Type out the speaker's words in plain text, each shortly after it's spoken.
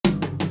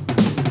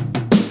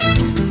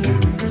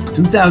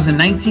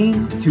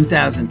2019,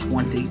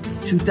 2020,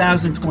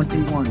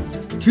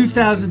 2021,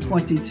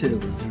 2022,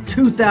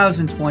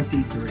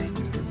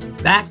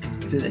 2023. Back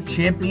to the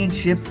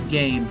championship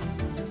game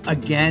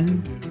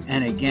again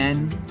and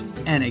again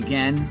and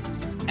again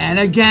and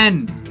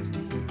again.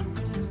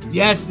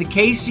 Yes, the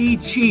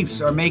KC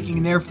Chiefs are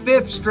making their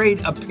 5th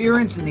straight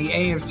appearance in the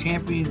AF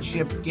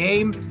Championship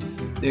game.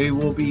 They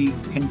will be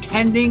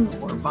contending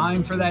or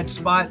vying for that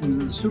spot in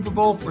the Super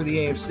Bowl for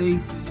the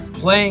AFC,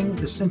 playing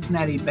the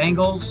Cincinnati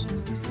Bengals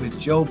with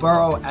Joe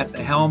Burrow at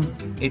the helm.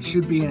 It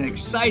should be an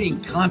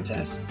exciting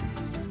contest.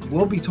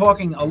 We'll be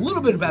talking a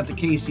little bit about the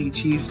KC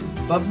Chiefs,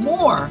 but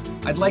more,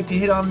 I'd like to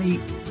hit on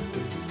the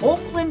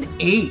Oakland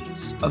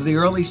A's of the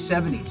early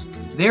 70s,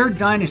 their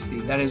dynasty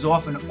that is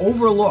often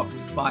overlooked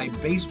by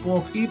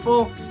baseball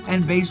people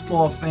and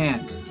baseball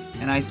fans.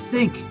 And I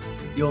think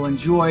you'll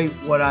enjoy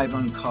what I've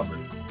uncovered.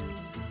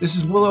 This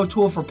is Will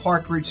O'Toole for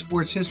Park Ridge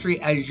Sports History.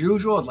 As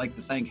usual, I'd like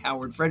to thank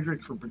Howard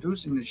Frederick for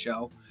producing the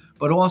show,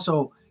 but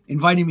also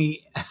inviting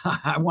me.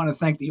 I want to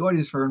thank the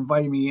audience for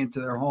inviting me into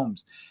their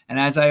homes. And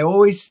as I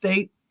always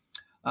state,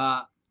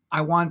 I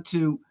want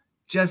to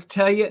just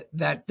tell you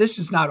that this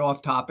is not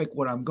off topic,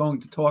 what I'm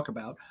going to talk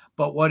about,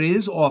 but what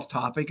is off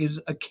topic is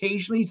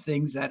occasionally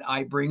things that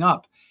I bring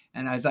up.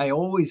 And as I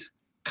always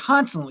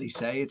constantly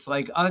say, it's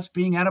like us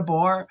being at a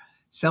bar,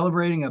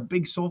 celebrating a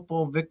big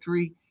softball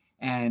victory,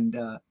 and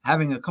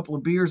having a couple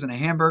of beers and a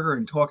hamburger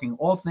and talking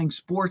all things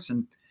sports,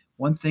 and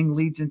one thing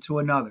leads into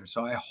another.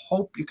 So I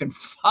hope you can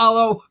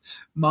follow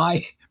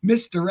my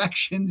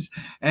misdirections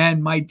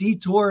and my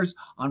detours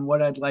on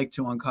what I'd like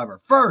to uncover.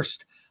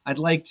 First, I'd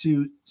like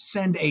to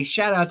send a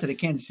shout out to the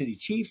Kansas City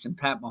Chiefs and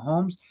Pat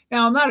Mahomes.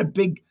 Now, I'm not a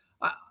big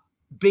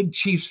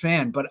Chiefs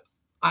fan, but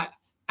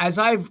as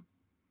I've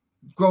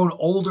grown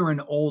older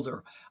and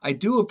older, I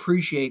do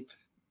appreciate,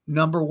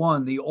 number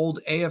one, the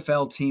old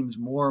AFL teams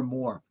more and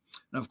more.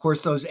 And of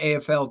course, those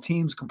AFL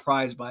teams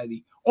comprised by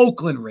the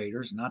Oakland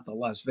Raiders, not the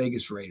Las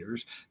Vegas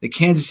Raiders, the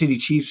Kansas City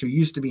Chiefs, who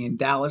used to be in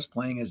Dallas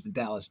playing as the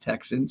Dallas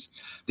Texans,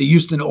 the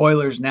Houston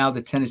Oilers, now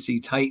the Tennessee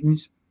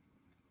Titans,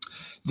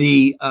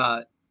 the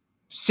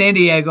San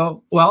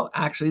Diego, well,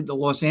 actually the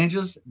Los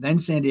Angeles, then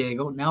San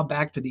Diego, now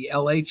back to the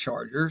LA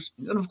Chargers,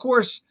 and of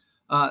course,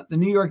 the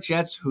New York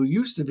Jets, who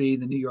used to be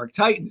the New York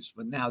Titans,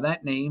 but now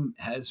that name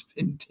has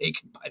been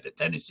taken by the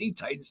Tennessee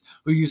Titans,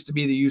 who used to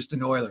be the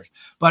Houston Oilers.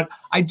 But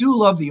I do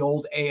love the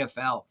old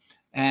AFL,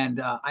 and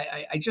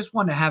I just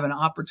want to have an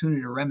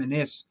opportunity to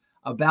reminisce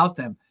about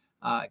them.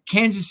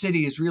 Kansas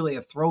City is really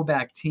a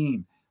throwback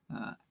team.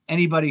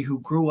 Anybody who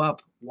grew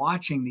up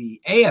watching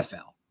the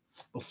AFL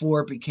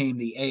before it became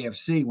the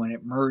AFC, when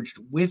it merged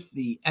with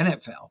the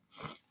NFL,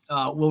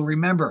 will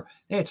remember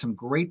they had some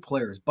great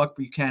players, Buck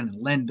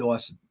Buchanan, Len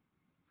Dawson,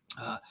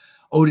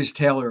 Otis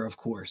Taylor, of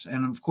course.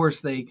 And of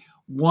course, they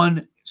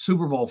won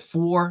Super Bowl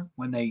IV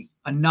when they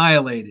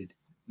annihilated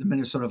the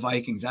Minnesota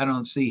Vikings. I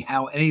don't see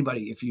how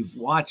anybody, if you've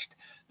watched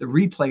the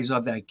replays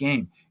of that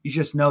game, you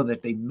just know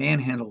that they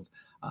manhandled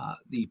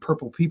the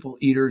Purple People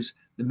Eaters,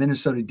 the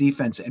Minnesota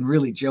defense, and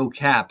really Joe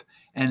Kapp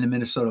and the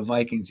Minnesota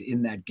Vikings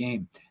in that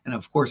game. And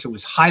of course, it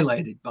was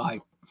highlighted by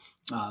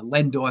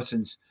Len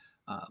Dawson's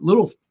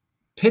little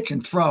pitch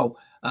and throw,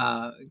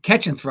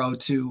 catch and throw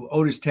to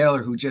Otis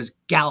Taylor, who just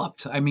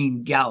galloped,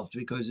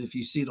 because if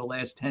you see the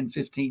last 10,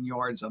 15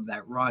 yards of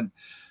that run,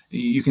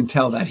 you can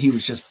tell that he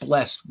was just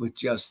blessed with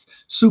just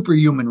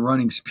superhuman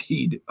running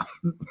speed.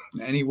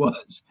 And he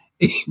was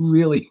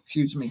really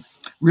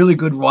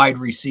good wide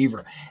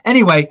receiver.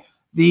 Anyway,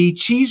 the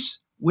Chiefs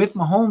with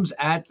Mahomes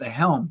at the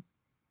helm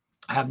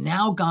have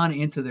now gone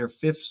into their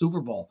 5th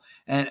Super Bowl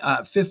and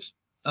 5th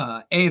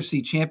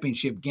AFC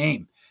Championship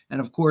game.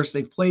 And of course,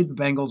 they've played the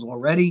Bengals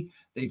already.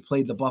 They've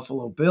played the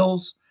Buffalo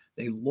Bills.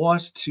 They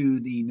lost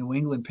to the New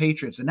England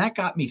Patriots. And that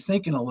got me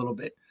thinking a little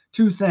bit.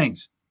 2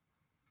 things.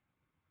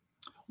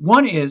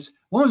 One is,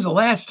 when was the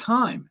last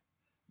time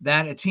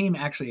that a team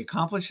actually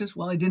accomplished this?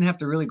 Well, they didn't have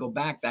to really go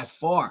back that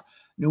far.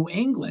 New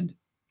England,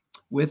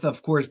 with,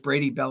 of course,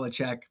 Brady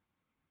Belichick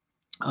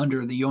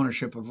under the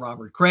ownership of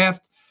Robert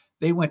Kraft,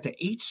 they went to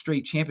 8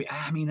 straight champions.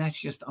 I mean,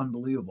 that's just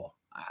unbelievable.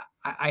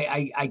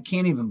 I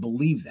can't even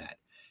believe that.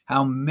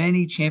 How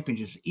many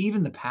championships,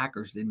 even the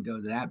Packers didn't go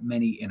to that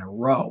many in a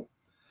row,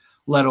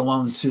 let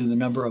alone to the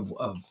number of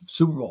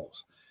Super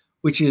Bowls,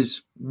 which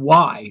is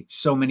why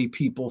so many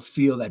people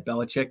feel that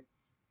Belichick,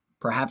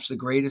 perhaps the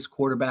greatest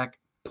quarterback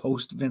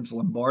post Vince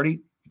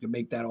Lombardi, you can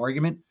make that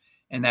argument,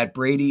 and that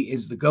Brady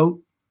is the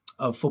GOAT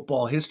of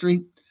football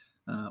history.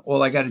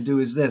 All I got to do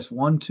is this: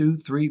 1, 2,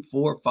 3,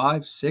 4,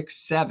 5, 6,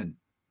 7.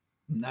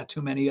 Not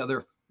too many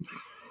other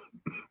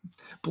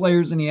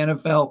players in the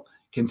NFL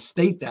can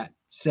state that.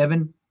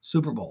 7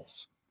 Super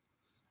Bowls.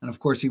 And of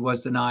course, he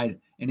was denied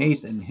an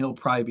 8th, and he'll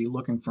probably be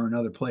looking for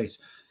another place.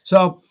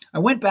 So I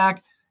went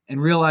back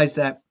and realized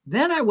that.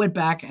 Then I went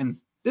back, and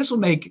this will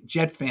make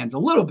Jet fans a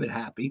little bit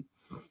happy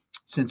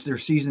since their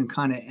season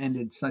kind of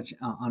ended such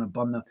on a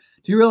bum note.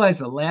 Do you realize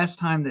the last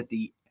time that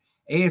the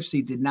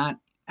AFC did not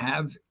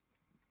have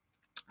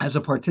as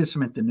a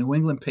participant the New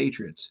England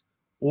Patriots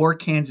or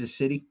Kansas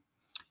City?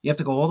 You have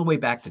to go all the way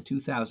back to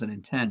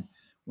 2010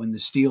 when the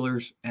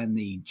Steelers and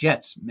the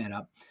Jets met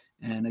up.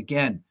 And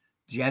again,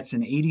 Jets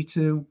in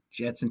 82,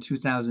 Jets in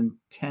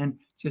 2010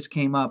 just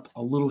came up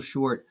a little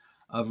short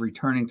of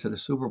returning to the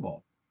Super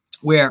Bowl.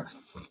 Where,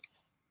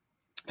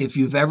 if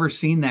you've ever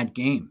seen that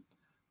game,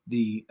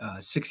 the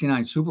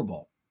 69 Super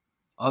Bowl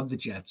of the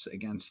Jets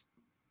against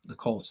the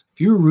Colts, if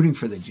you were rooting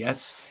for the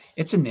Jets,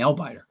 it's a nail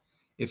biter.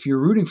 If you're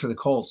rooting for the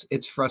Colts,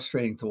 it's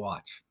frustrating to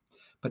watch.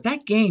 But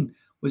that game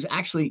was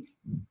actually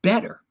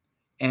better.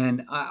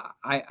 And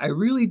I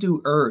really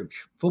do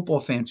urge football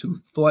fans who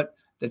thought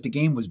that the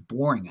game was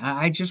boring.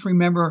 I just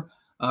remember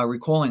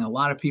recalling a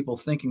lot of people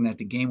thinking that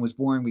the game was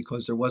boring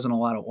because there wasn't a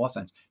lot of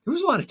offense. There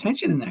was a lot of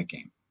tension in that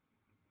game.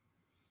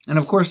 And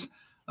of course,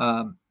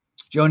 Joe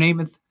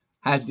Namath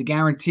has the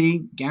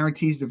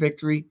guarantees the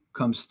victory,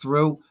 comes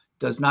through,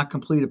 does not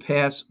complete a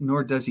pass,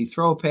 nor does he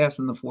throw a pass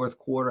in the fourth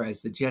quarter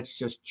as the Jets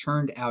just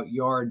churned out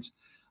yards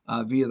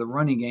via the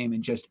running game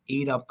and just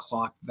ate up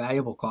clock,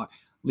 valuable clock,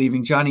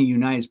 leaving Johnny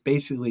Unitas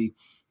basically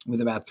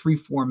with about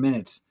 3-4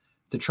 minutes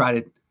to try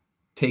to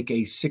take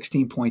a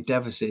 16-point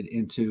deficit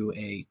into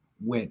a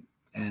win.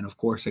 And of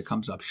course, it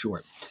comes up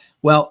short.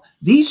 Well,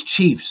 these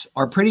Chiefs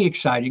are pretty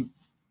exciting.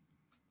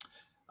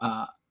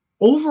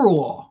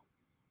 Overall,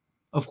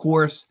 of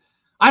course,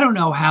 I don't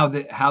know how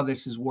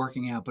this is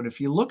working out, but if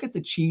you look at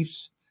the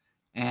Chiefs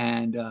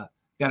and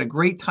got a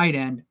great tight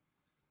end,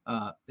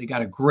 they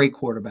got a great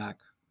quarterback.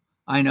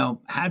 I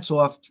know, hats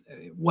off.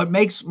 What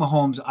makes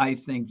Mahomes, I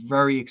think,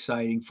 very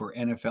exciting for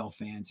NFL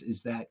fans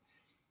is that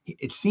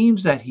it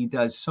seems that he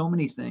does so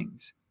many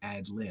things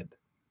ad lib,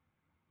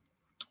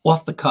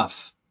 off the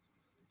cuff.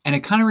 And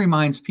it kind of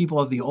reminds people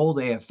of the old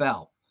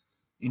AFL.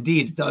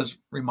 Indeed, it does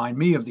remind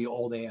me of the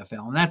old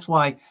AFL, and that's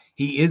why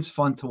he is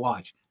fun to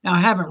watch. Now, I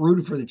haven't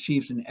rooted for the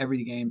Chiefs in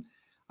every game.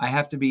 I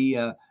have to be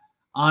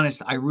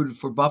honest. I rooted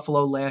for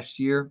Buffalo last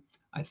year.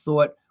 I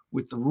thought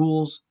with the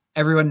rules,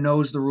 everyone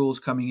knows the rules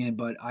coming in,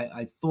 but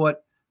I thought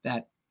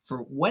that for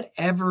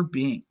whatever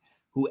being,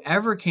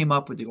 whoever came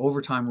up with the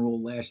overtime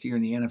rule last year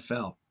in the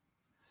NFL,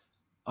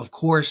 of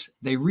course,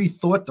 they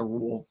rethought the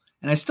rule,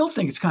 and I still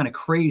think it's kind of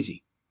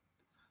crazy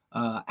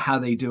how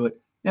they do it.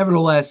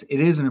 Nevertheless, it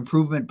is an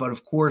improvement, but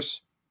of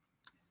course,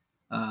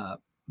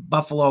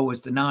 Buffalo was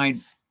denied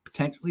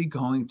potentially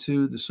going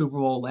to the Super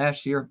Bowl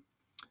last year.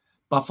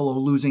 Buffalo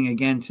losing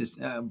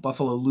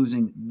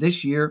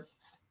this year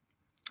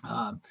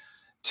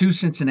to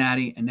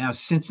Cincinnati, and now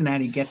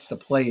Cincinnati gets to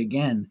play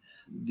again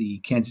the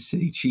Kansas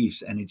City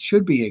Chiefs, and it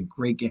should be a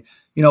great game.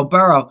 You know,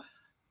 Burrow,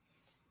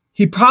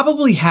 he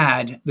probably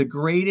had the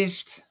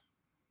greatest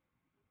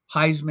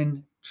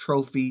Heisman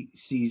Trophy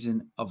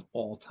season of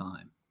all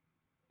time.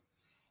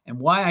 And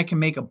why I can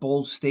make a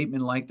bold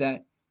statement like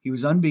that, he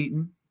was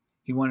unbeaten.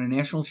 He won a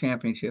national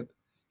championship.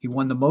 He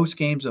won the most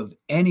games of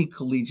any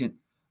collegiate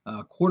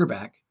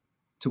quarterback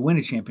to win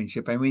a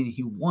championship. I mean,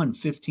 he won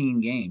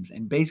 15 games,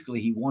 and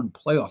basically he won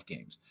playoff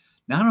games.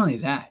 Not only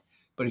that,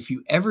 but if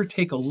you ever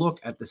take a look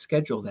at the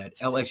schedule that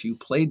LSU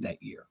played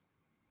that year,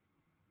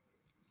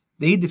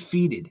 they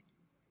defeated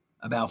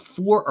about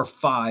 4 or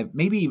 5,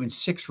 maybe even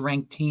 6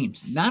 ranked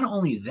teams. Not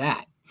only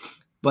that,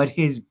 but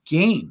his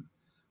game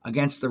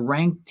against the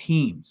ranked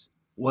teams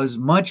was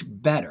much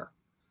better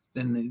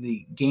than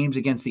the games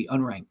against the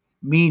unranked,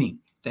 meaning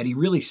that he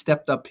really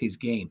stepped up his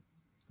game.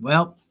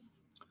 Well,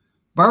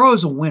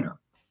 Burrow's a winner.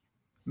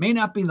 May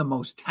not be the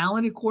most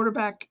talented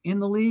quarterback in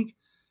the league,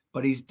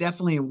 but he's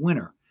definitely a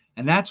winner.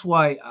 And that's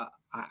why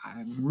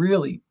I'm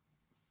really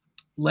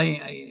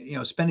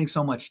spending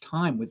so much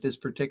time with this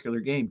particular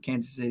game,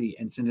 Kansas City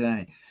and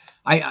Cincinnati.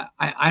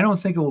 I don't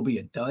think it will be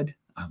a dud.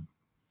 I'm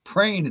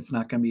praying it's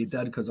not going to be a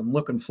dud because I'm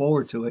looking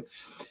forward to it.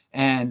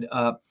 And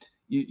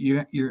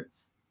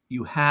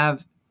you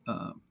have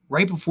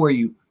right before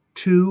you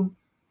 2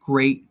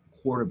 great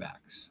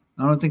quarterbacks.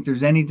 I don't think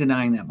there's any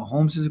denying that.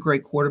 Mahomes is a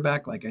great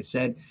quarterback. Like I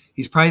said,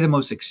 he's probably the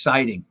most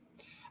exciting.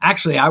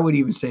 Actually, I would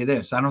even say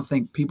this. I don't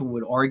think people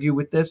would argue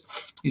with this.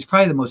 He's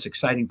probably the most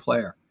exciting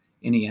player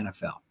in the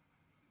NFL.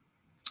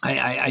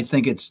 I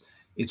think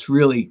it's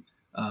really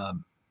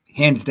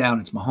hands down.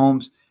 It's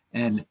Mahomes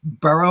and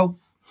Burrow.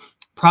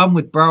 Problem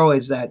with Burrow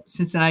is that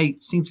Cincinnati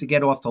seems to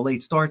get off the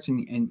late starts,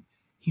 and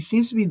he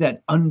seems to be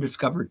that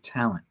undiscovered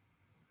talent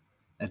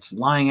that's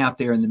lying out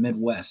there in the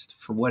Midwest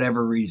for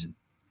whatever reason.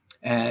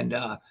 And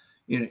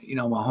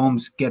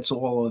Mahomes gets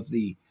all of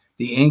the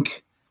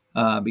ink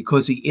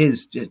because he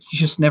is. You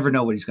just never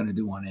know what he's going to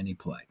do on any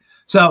play.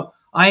 So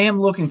I am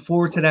looking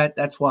forward to that.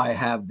 That's why I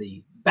have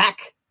the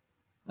back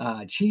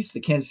Chiefs,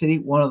 the Kansas City,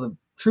 one of the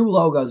true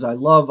logos I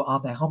love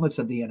on the helmets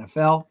of the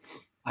NFL.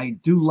 I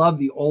do love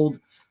the old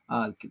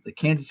the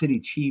Kansas City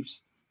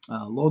Chiefs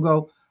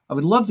logo. I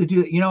would love to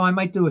do that. I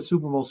might do a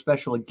Super Bowl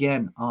special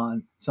again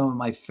on some of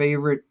my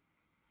favorite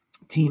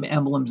team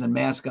emblems and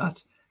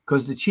mascots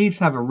because the Chiefs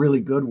have a really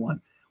good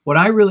one. What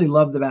I really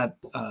loved about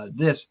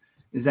this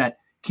is that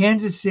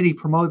Kansas City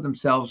promoted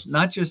themselves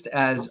not just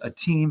as a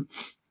team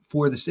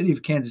for the city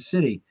of Kansas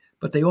City,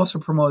 but they also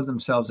promoted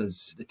themselves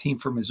as the team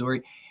for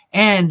Missouri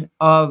and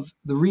of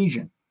the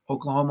region,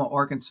 Oklahoma,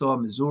 Arkansas,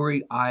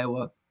 Missouri,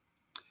 Iowa,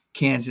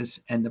 Kansas,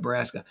 and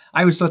Nebraska.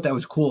 I always thought that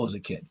was cool as a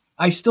kid.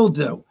 I still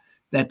do.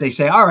 That they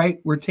say, all right,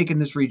 we're taking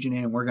this region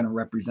in and we're going to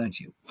represent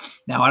you.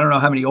 Now, I don't know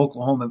how many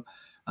Oklahoma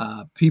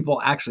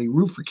people actually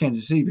root for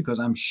Kansas City, because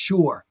I'm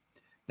sure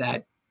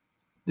that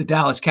the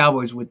Dallas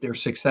Cowboys, with their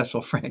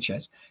successful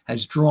franchise,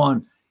 has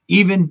drawn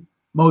even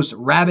most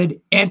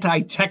rabid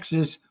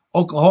anti-Texas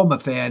Oklahoma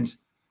fans,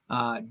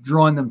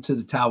 drawing them to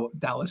the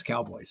Dallas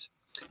Cowboys.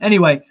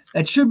 Anyway,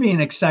 that should be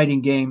an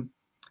exciting game.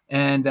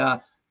 And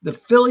the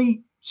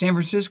Philly, San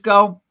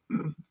Francisco,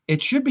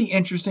 it should be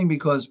interesting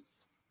because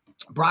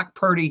Brock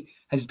Purdy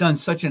has done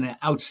such an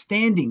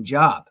outstanding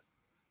job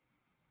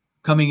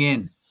coming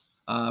in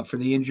for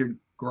the injured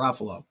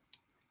Garofalo.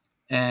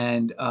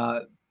 And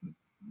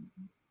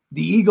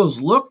the Eagles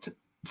looked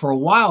for a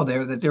while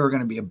there that they were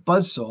going to be a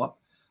buzzsaw,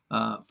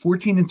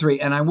 14-3.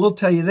 And I will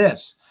tell you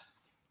this,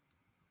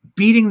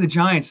 beating the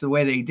Giants the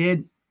way they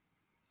did,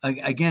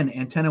 again,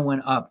 antenna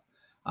went up.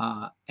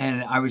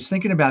 And I was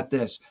thinking about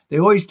this. They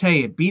always tell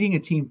you beating a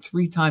team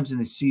 3 times in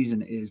the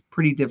season is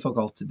pretty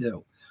difficult to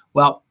do.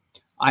 Well,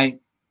 I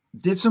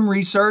did some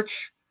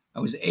research.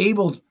 I was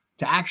able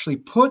to actually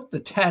put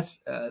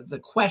the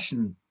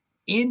question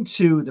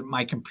into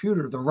my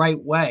computer the right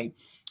way.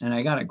 And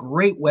I got a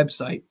great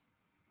website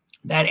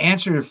that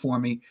answered it for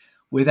me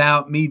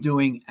without me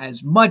doing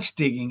as much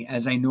digging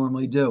as I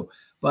normally do.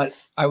 But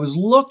I was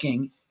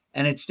looking,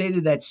 and it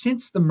stated that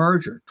since the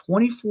merger,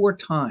 24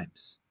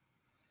 times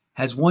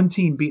has one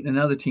team beaten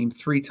another team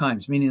 3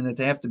 times, meaning that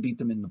they have to beat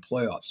them in the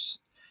playoffs.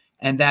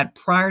 And that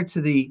prior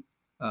to the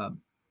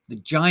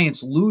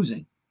Giants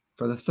losing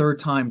for the 3rd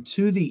time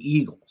to the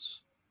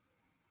Eagles,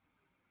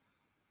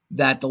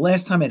 that the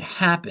last time it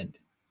happened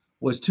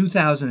was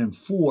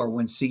 2004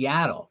 when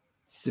Seattle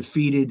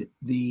defeated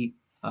the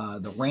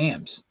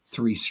Rams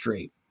 3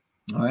 straight.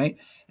 All right.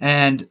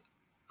 And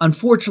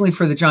unfortunately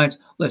for the Giants,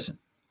 listen,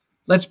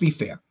 let's be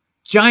fair.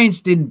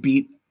 Giants didn't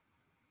beat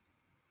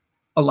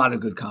a lot of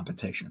good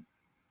competition.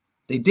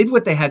 They did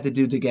what they had to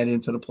do to get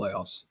into the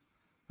playoffs.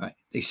 All right.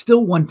 They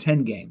still won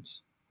 10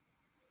 games.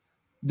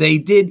 They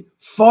did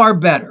far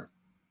better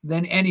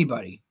than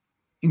anybody,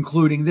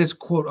 including this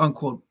quote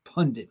unquote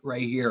pundit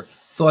right here,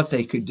 thought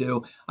they could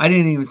do. I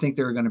didn't even think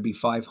they were going to be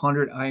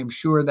 500. I am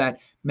sure that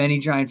many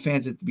Giant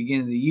fans at the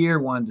beginning of the year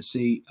wanted to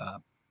see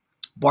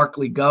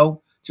Barkley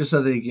go just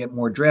so they could get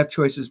more draft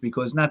choices,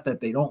 because not that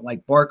they don't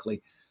like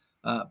Barkley,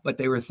 but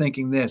they were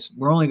thinking this: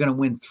 we're only going to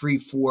win 3,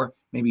 4,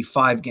 maybe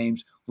 5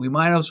 games. We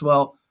might as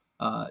well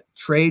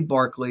trade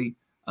Barkley,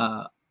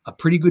 a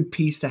pretty good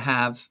piece to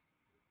have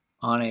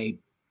on a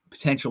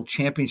potential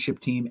championship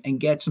team, and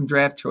get some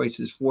draft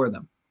choices for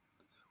them.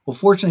 Well,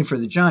 fortunately for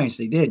the Giants,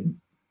 they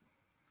didn't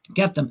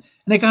get them, and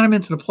they got them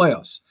into the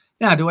playoffs.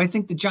 Now, do I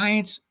think the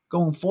Giants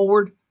going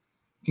forward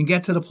can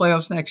get to the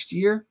playoffs next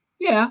year?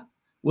 Yeah.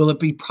 Will it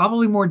be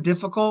probably more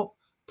difficult?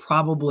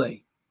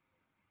 Probably.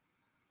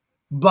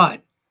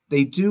 But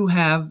they do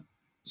have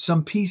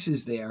some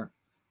pieces there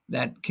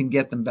that can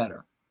get them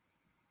better.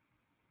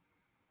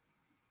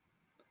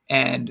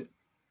 And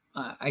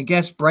I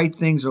guess bright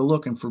things are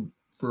looking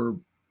for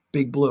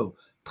Big Blue.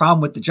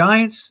 Problem with the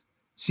Giants,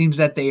 seems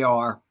that they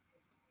are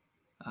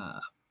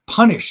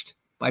punished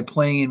by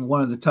playing in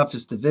one of the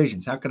toughest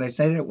divisions. How could I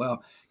say that?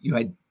 Well, you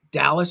had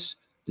Dallas,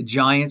 the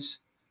Giants,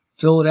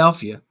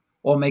 Philadelphia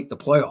all make the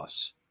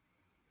playoffs.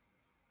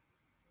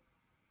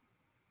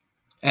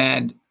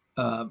 And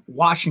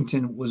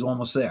Washington was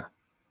almost there.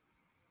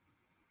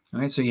 All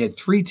right, so you had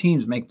 3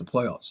 teams make the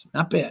playoffs.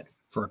 Not bad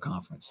for a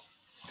conference.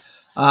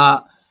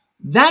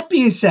 That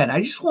being said, I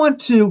just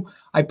want to,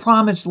 I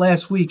promised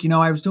last week,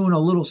 I was doing a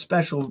little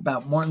special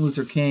about Martin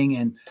Luther King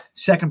and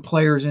second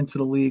players into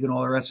the league and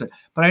all the rest of it,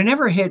 but I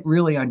never hit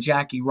really on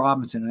Jackie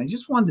Robinson. And I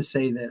just wanted to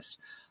say this.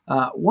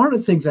 One of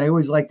the things I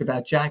always liked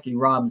about Jackie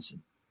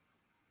Robinson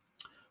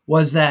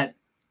was that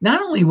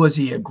not only was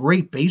he a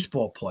great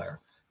baseball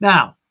player.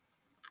 Now,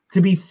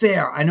 to be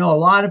fair, I know a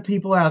lot of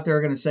people out there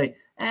are going to say,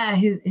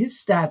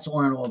 his stats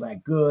aren't all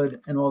that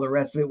good and all the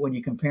rest of it when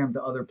you compare him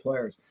to other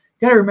players.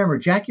 You got to remember,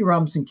 Jackie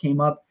Robinson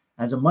came up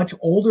as a much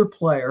older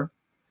player.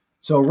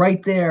 So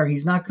right there,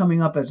 he's not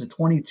coming up as a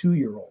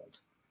 22-year-old.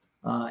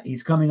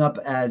 He's coming up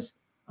as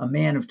a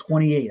man of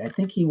 28. I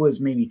think he was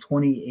maybe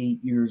 28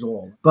 years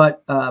old.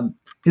 But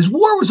his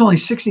WAR was only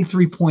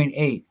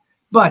 63.8.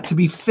 But to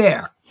be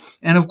fair,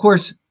 and of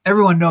course,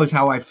 everyone knows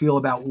how I feel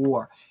about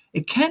WAR.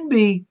 It can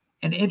be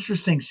an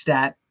interesting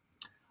stat.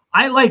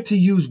 I like to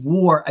use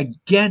WAR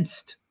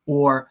against,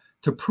 or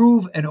to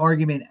prove an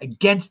argument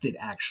against it,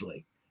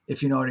 actually,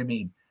 if you know what I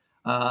mean.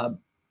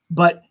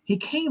 But he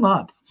came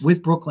up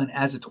with Brooklyn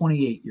as a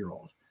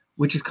 28-year-old,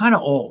 which is kind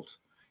of old.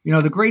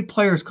 The great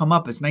players come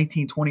up as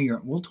 19,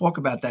 20-year-old. We'll talk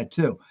about that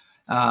too.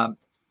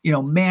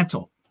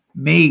 Mantle,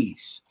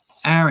 Mays,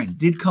 Aaron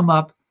did come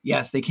up.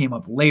 Yes, they came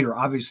up later,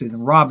 obviously,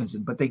 than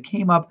Robinson, but they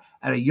came up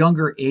at a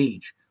younger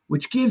age,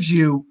 which gives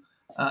you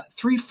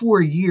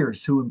 3-4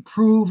 years to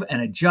improve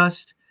and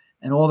adjust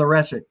and all the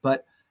rest of it.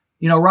 But,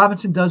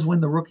 Robinson does win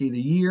the Rookie of the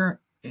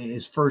Year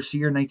his first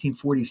year,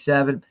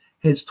 1947.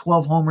 His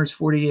 12 homers,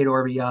 48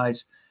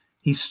 RBIs.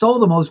 He stole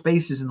the most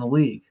bases in the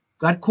league,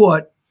 got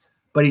caught,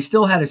 but he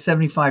still had a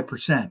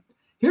 75%.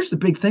 Here's the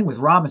big thing with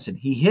Robinson.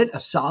 He hit a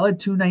solid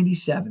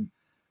 297.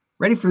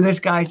 Ready for this,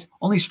 guys?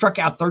 Only struck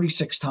out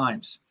 36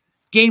 times.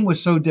 Game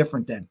was so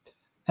different then.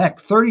 Heck,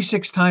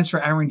 36 times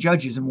for Aaron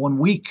Judge in 1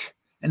 week.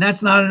 And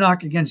that's not a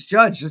knock against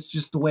Judge. That's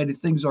just the way that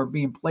things are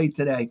being played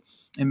today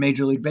in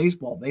Major League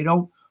Baseball. They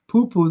don't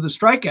poo-poo the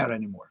strikeout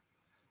anymore.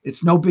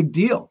 It's no big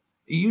deal.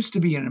 It used to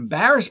be an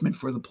embarrassment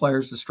for the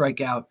players to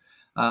strike out,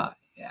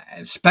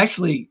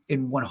 especially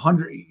in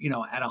 100,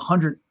 at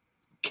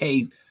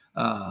 100K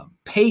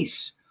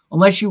pace,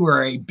 unless you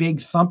were a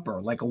big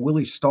thumper like a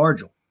Willie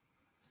Stargell.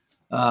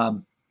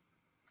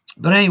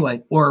 But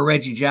anyway, or a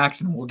Reggie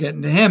Jackson. We'll get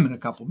into him in a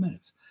couple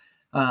minutes.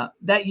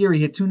 That year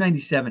he hit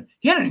 297.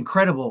 He had an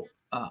incredible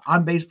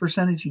on-base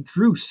percentage. He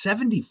drew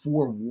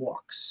 74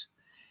 walks.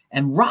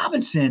 And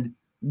Robinson,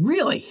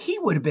 really, he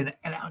would have been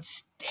an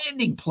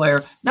outstanding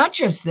player, not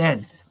just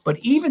then, but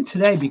even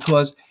today,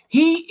 because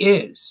he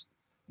is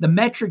the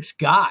metrics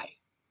guy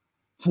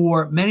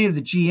for many of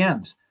the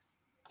GMs.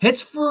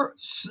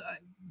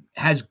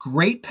 Has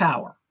great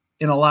power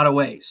in a lot of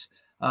ways.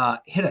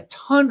 Hit a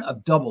ton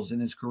of doubles in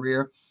his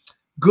career.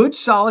 Good,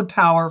 solid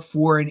power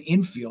for an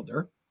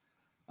infielder.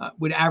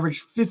 Would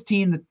average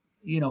 15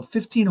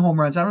 home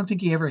runs. I don't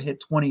think he ever hit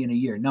 20 in a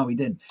year. No, he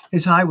didn't.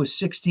 His high was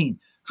 16.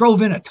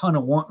 Drove in a ton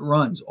of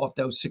runs off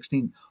those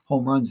 16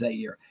 home runs that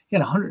year. He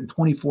had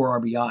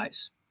 124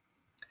 RBIs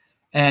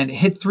and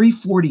hit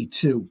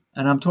 342.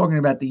 And I'm talking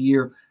about the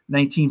year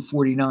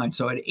 1949.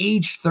 So at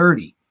age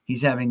 30,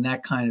 he's having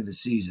that kind of a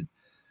season.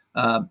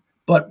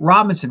 But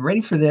Robinson,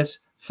 ready for this,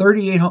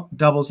 38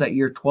 doubles that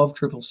year, 12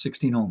 triples,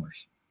 16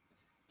 homers,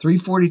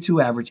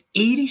 342 average,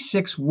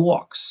 86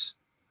 walks.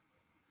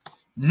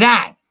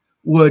 That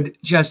would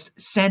just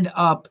send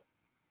up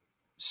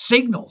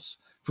signals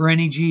for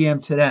any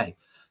GM today.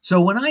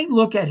 So when I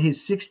look at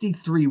his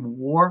 63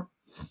 WAR,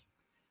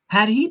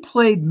 had he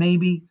played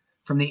maybe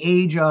from the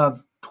age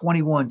of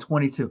 21,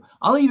 22,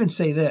 I'll even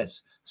say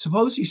this.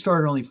 Suppose he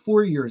started only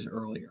 4 years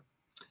earlier.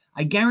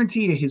 I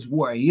guarantee you his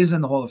WAR, he is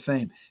in the Hall of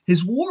Fame,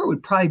 his WAR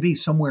would probably be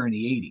somewhere in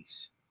the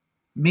 80s,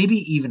 maybe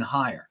even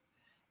higher.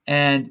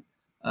 And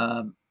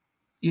I'm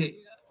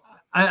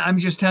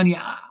just telling you,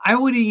 I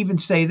would even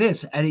say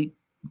this, had he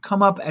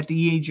come up at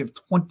the age of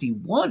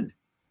 21,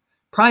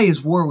 probably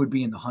his WAR would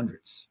be in the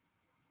hundreds.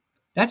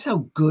 That's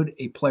how good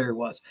a player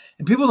was.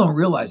 And people don't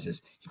realize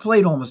this. He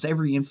played almost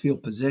every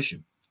infield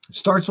position.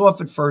 Starts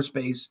off at first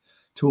base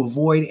to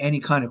avoid any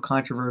kind of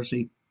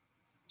controversy.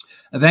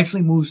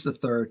 Eventually moves to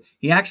third.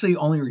 He actually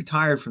only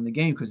retired from the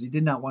game because he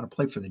did not want to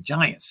play for the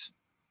Giants.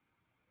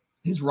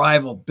 His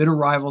rival, bitter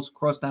rivals,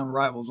 crosstown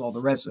rivals, all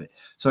the rest of it.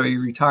 So he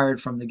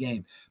retired from the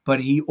game. But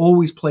he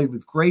always played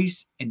with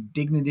grace and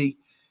dignity.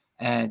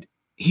 And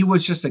he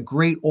was just a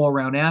great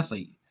all-around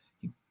athlete.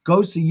 He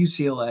goes to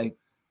UCLA,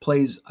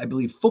 plays, I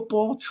believe,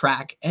 football,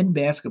 track, and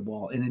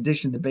basketball in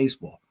addition to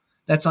baseball.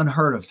 That's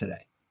unheard of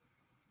today.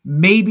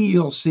 Maybe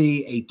you'll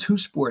see a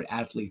two-sport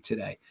athlete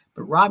today.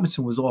 But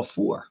Robinson was all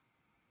four.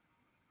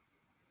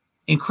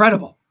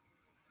 Incredible.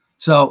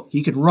 So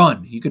he could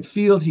run, he could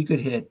field, he could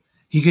hit.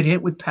 He could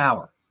hit with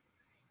power,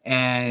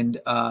 and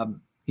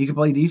he could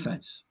play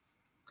defense.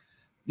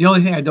 The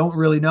only thing I don't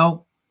really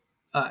know,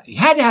 he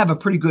had to have a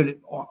pretty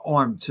good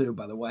arm too,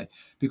 by the way,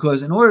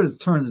 because in order to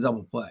turn the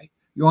double play,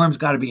 your arm's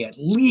got to be at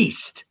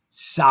least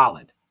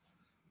solid,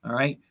 all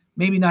right?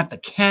 Maybe not the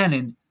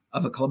cannon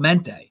of a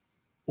Clemente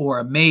or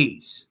a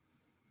Mays,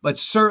 but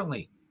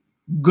certainly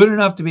good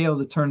enough to be able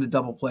to turn the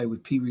double play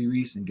with Pee Wee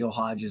Reese and Gil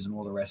Hodges and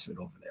all the rest of it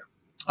over there.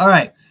 All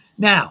right,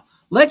 now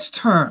let's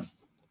turn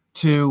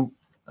to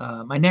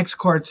my next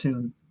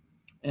cartoon,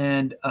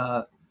 and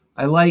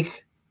I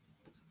like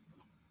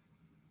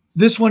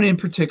this one in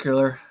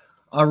particular.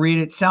 I'll read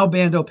it. Sal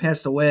Bando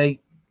passed away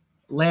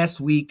last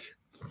week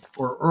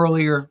or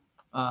earlier,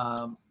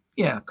 a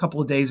couple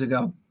of days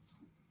ago.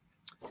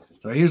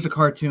 So here's the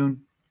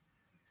cartoon.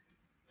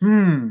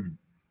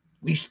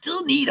 We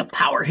still need a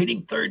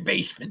power-hitting third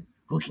baseman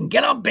who can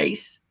get on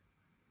base,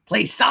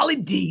 play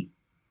solid D,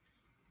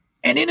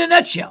 and in a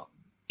nutshell,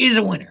 is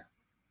a winner.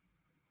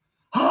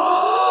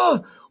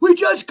 We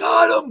just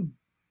got him!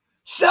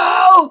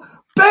 Sal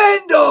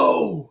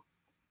Bando!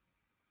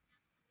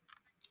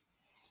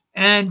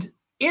 And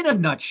in a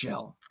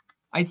nutshell,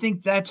 I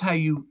think that's how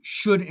you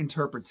should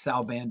interpret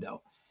Sal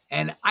Bando.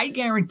 And I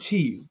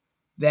guarantee you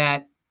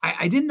that,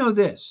 I didn't know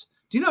this.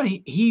 Do you know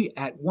he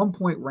at one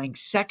point ranked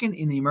second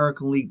in the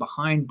American League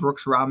behind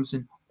Brooks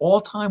Robinson,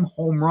 all-time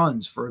home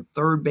runs for a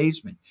third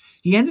baseman.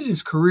 He ended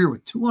his career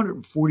with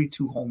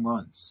 242 home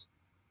runs.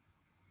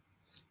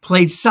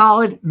 Played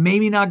solid,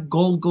 maybe not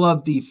gold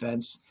glove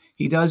defense.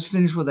 He does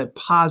finish with a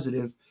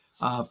positive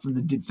from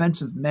the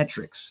defensive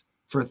metrics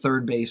for a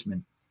third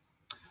baseman.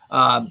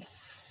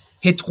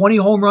 Hit 20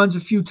 home runs a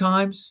few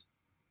times.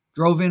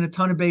 Drove in a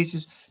ton of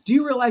bases. Do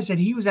you realize that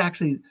he was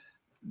actually,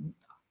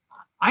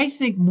 I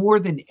think more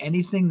than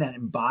anything that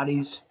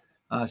embodies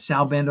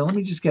Sal Bando. Let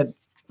me just get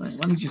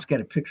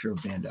a picture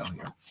of Bando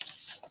here.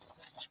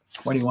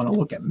 Why do you want to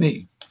look at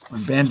me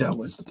when Bando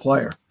was the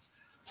player?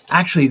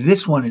 Actually,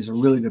 this one is a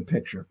really good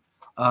picture.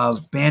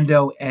 of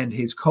Bando and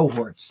his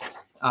cohorts.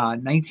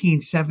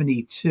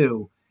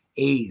 1972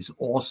 A's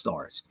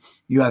All-Stars.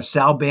 You have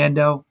Sal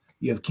Bando,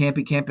 you have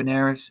Campy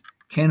Campaneris,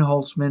 Ken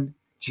Holtzman,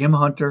 Jim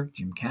Hunter,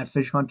 Jim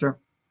Catfish Hunter,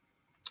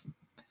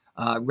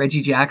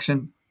 Reggie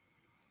Jackson,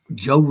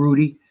 Joe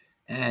Rudy,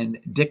 and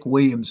Dick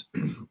Williams,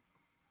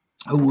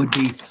 who would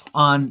be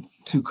on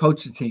to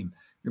coach the team.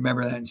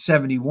 Remember that in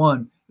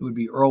 71, it would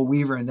be Earl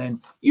Weaver, and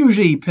then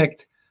usually he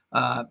picked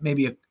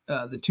maybe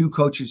the two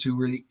coaches who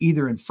were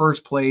either in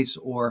first place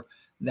or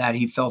that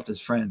he felt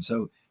as friends.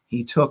 So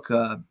he took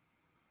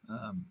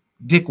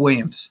Dick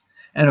Williams.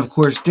 And, of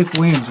course, Dick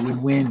Williams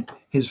would win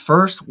his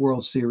first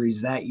World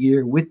Series that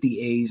year with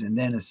the A's and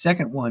then a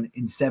second one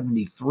in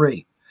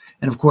 73.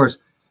 And, of course,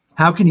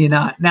 how can you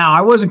not? Now,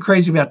 I wasn't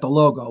crazy about the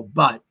logo,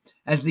 but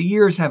as the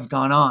years have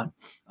gone on,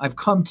 I've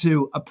come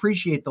to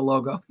appreciate the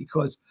logo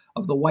because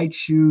of the white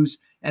shoes,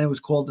 and it was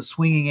called the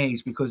Swinging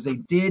A's because they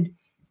did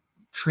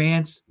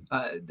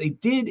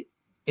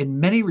in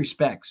many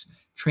respects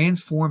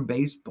transform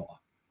baseball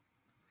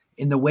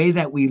in the way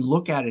that we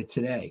look at it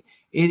today.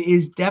 It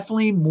is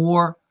definitely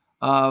more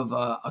of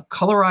a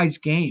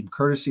colorized game,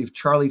 courtesy of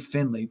Charlie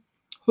Finley,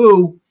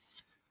 who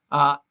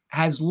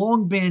has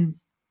long been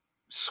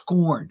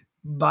scorned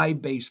by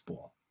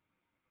baseball,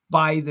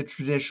 by the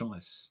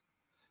traditionalists,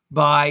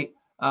 by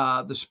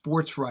the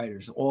sports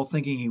writers, all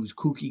thinking he was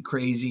kooky,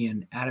 crazy,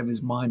 and out of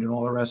his mind and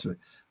all the rest of it.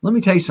 Let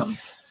me tell you something.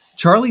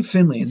 Charlie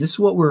Finley, and this is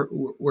what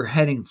we're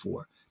heading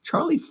for,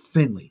 Charlie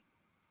Finley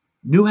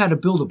knew how to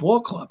build a ball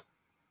club,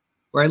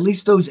 or at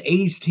least those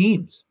A's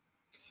teams.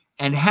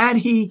 And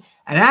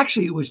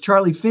actually it was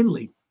Charlie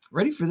Finley,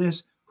 ready for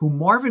this, who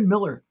Marvin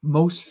Miller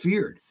most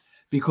feared,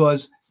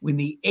 because when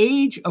the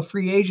age of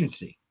free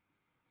agency,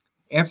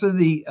 after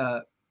the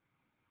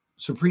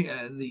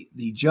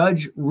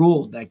judge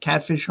ruled that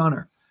Catfish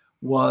Hunter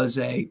was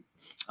a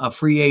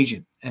free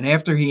agent, and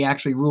after he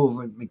actually ruled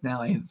with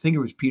McNally, I think it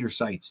was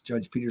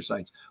Judge Peter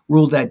Seitz,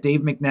 ruled that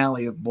Dave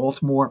McNally of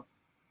Baltimore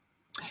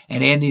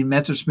and Andy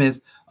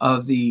Messersmith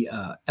of the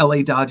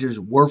LA Dodgers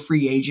were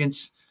free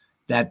agents,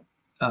 that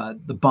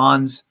the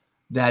bonds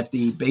that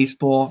the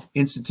baseball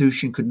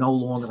institution could no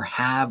longer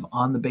have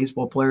on the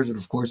baseball players. And,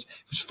 of course,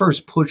 it was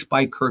first pushed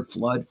by Curt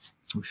Flood,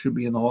 who should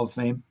be in the Hall of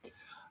Fame.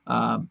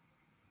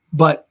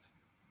 But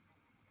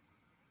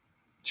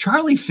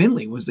Charlie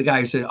Finley was the guy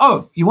who said,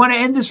 oh, you want to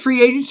end this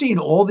free agency and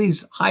all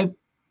these high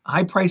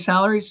price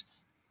salaries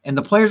and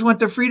the players want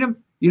their freedom?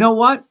 You know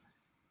what?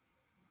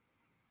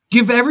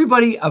 Make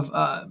everybody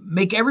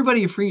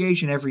a free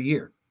agent every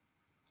year.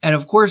 And,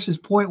 of course, his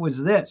point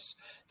was this,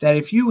 that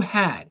if you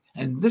had,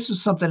 and this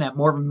is something that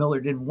Marvin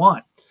Miller didn't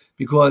want,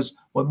 because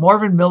what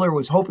Marvin Miller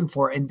was hoping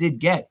for and did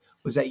get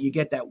was that you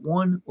get that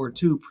one or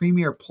two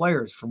premier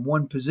players from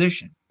one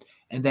position,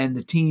 and then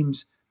the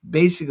teams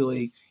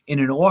basically in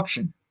an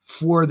auction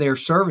for their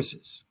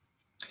services.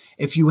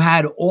 If you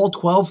had all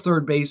 12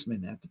 third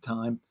basemen at the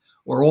time,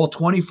 or all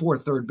 24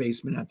 third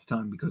basemen at the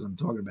time, because I'm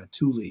talking about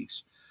two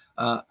leagues,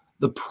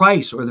 the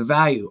price or the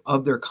value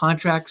of their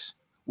contracts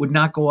would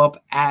not go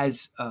up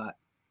as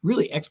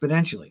really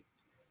exponentially.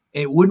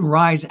 It wouldn't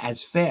rise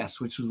as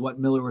fast, which is what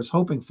Miller was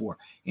hoping for.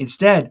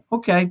 Instead,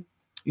 okay,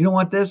 you don't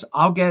want this?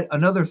 I'll get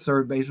another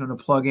third baseman to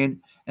plug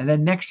in, and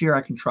then next year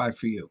I can try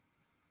for you.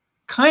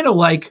 Kind of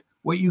like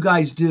what you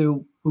guys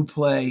do who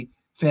play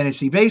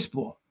fantasy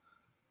baseball.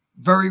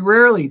 Very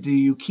rarely do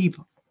you keep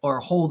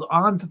or hold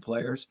on to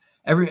players.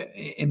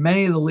 In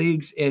many of the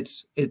leagues,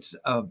 it's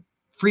a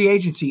free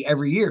agency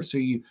every year, so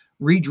you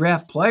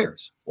redraft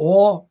players.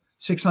 All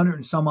 600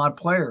 and some odd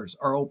players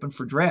are open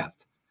for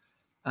draft.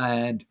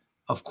 And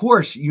of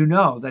course, you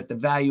know that the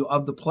value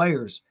of the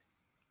players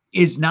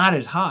is not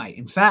as high.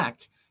 In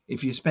fact,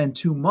 if you spend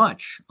too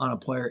much on a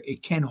player,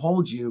 it can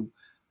hold you.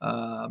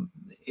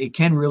 It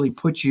can really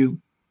put you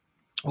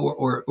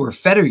or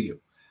fetter you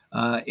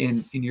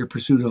in your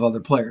pursuit of other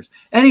players.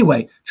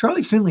 Anyway,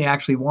 Charlie Finley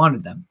actually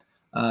wanted them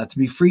to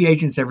be free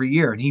agents every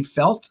year. And he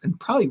felt, and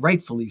probably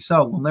rightfully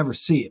so, we'll never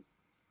see it,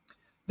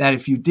 that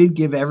if you did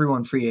give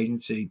everyone free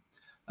agency,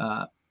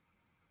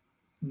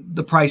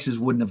 the prices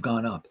wouldn't have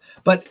gone up.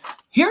 But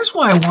here's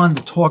why I wanted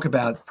to talk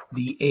about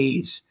the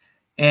A's.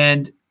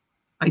 And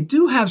I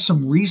do have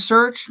some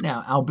research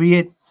now,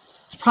 albeit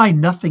it's probably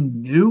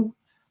nothing new.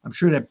 I'm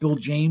sure that Bill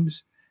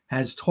James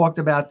has talked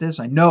about this.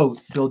 I know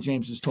Bill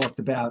James has talked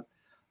about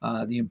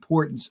the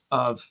importance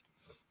of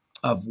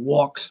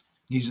walks.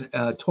 He's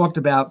talked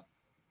about,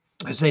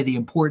 I say, the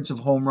importance of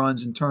home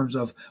runs in terms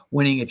of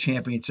winning a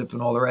championship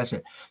and all the rest of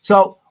it.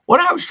 So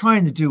what I was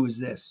trying to do is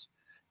this.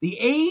 The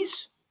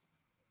A's,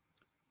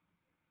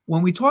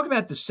 when we talk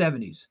about the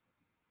 70s,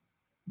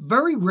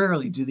 very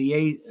rarely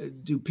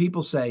do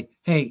people say,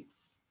 hey,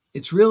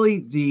 it's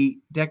really the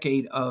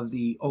decade of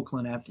the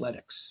Oakland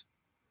Athletics.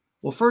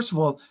 Well, first of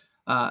all,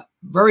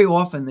 very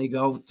often they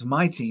go to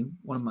my team,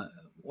 one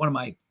of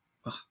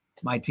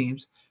my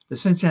teams, the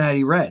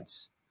Cincinnati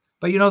Reds.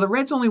 But, the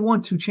Reds only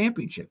won 2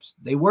 championships.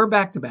 They were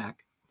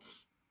back-to-back,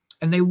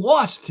 and they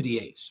lost to the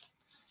A's.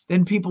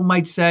 Then people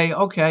might say,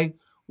 okay,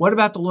 what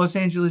about the Los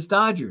Angeles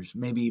Dodgers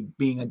maybe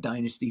being a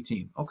dynasty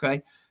team?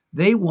 Okay,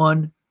 They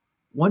won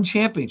one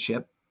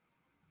championship,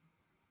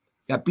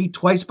 got beat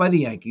twice by the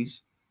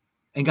Yankees,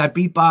 and got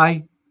beat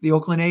by the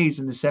Oakland A's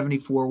in the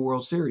 74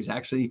 World Series,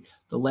 actually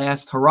the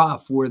last hurrah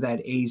for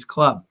that A's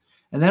club.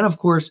 And then, of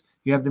course,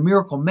 you have the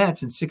Miracle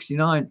Mets in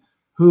 69,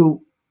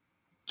 who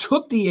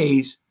took the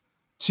A's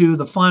to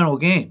the final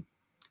game.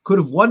 Could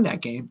have won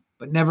that game,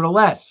 but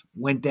nevertheless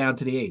went down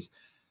to the A's.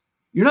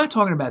 You're not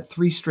talking about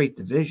 3 straight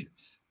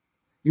divisions.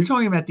 You're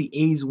talking about the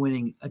A's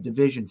winning a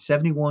division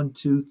 71,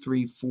 2,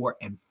 3, 4,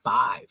 and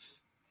 5.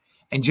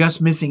 And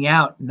just missing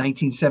out in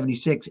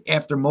 1976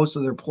 after most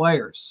of their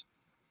players,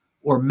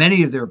 or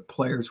many of their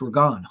players, were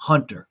gone.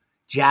 Hunter,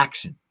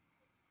 Jackson,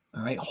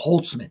 all right,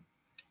 Holtzman,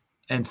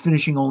 and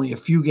finishing only a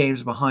few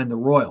games behind the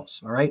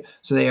Royals, all right?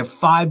 So they have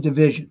 5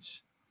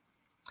 divisions.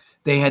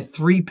 They had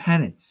 3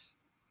 pennants,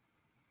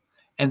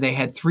 and they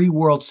had 3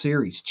 World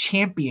Series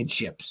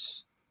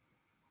championships.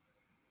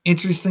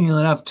 Interestingly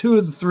enough, 2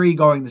 of the 3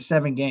 going to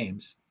 7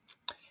 games.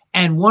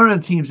 And one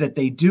of the teams that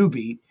they do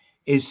beat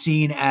is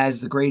seen as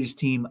the greatest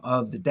team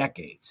of the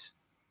decades,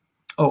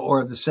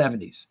 or of the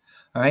 70s,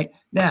 all right?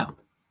 Now,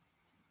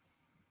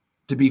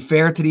 to be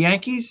fair to the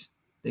Yankees,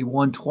 they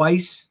won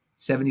twice,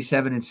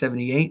 77 and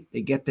 78.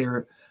 They get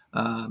their,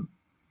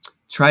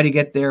 try to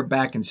get there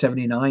back in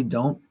 79,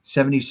 don't.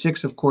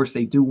 76, of course,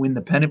 they do win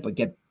the pennant, but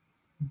get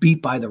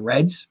beat by the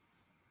Reds.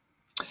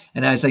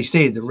 And as I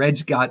stated, the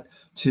Reds got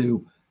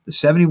to the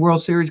 70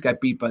 World Series, got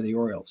beat by the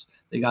Orioles.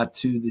 They got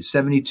to the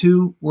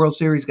 72 World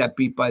Series, got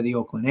beat by the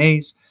Oakland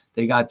A's.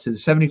 They got to the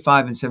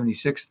 75 and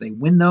 76. They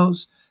win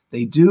those.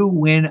 They do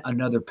win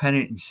another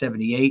pennant in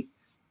 78,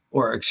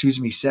 or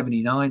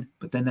 79,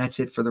 but then that's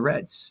it for the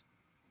Reds.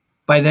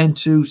 By then,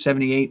 too,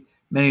 78,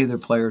 many of their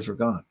players were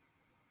gone.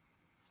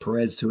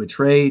 Perez to a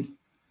trade,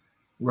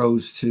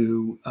 Rose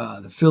to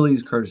the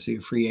Phillies, courtesy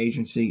of free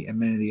agency, and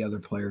many of the other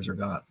players are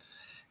gone.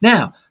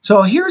 Now,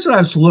 so here's what I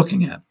was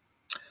looking at.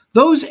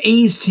 Those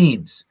A's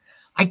teams,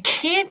 I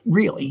can't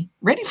really,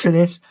 ready for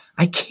this,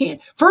 I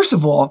can't. First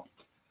of all,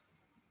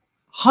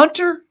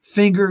 Hunter,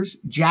 Fingers,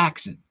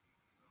 Jackson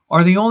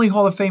are the only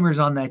Hall of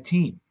Famers on that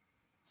team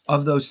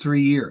of those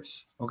 3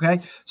 years, okay?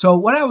 So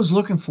what I was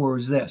looking for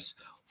was this.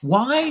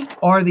 Why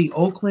are the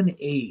Oakland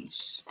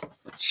A's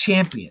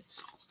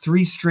champions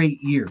 3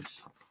 straight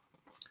years?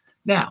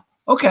 Now,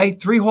 okay,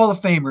 3 Hall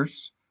of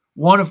Famers.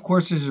 One, of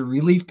course, is a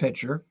relief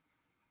pitcher.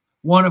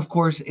 One, of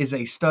course, is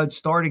a stud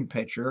starting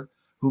pitcher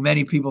who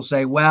many people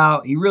say,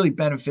 wow, he really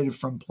benefited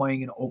from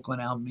playing in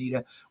Oakland,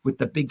 Alameda with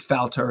the big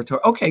foul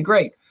territory. Okay,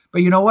 great.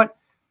 But you know what?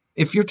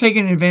 If you're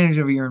taking advantage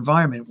of your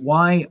environment,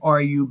 why are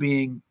you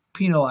being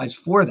penalized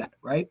for that,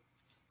 right?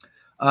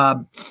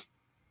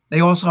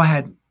 They also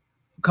had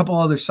a couple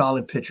other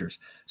solid pitchers.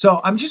 So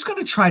I'm just going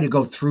to try to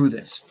go through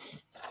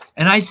this.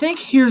 And I think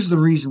here's the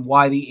reason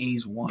why the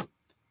A's won.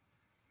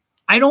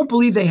 I don't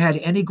believe they had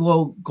any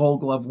Gold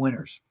Glove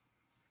winners.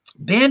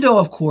 Bando,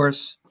 of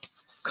course,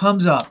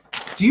 comes up.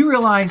 Do you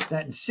realize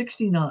that in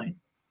 69,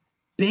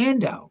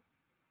 Bando,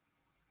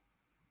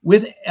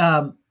 with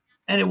and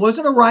it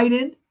wasn't a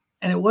write-in,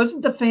 and it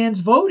wasn't the fans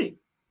voting,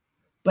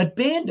 but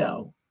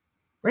Bando,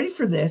 ready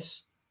for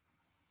this,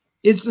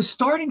 is the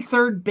starting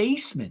third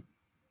baseman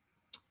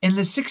in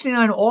the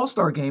 69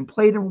 All-Star game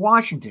played in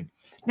Washington.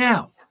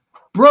 Now,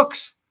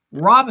 Brooks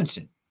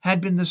Robinson had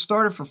been the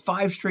starter for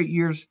 5 straight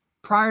years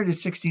prior to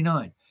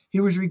 69. He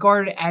was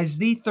regarded as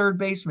the third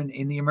baseman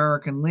in the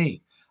American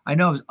League. I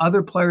know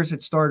other players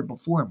had started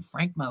before him.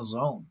 Frank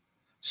Malzone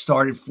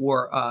started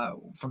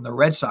from the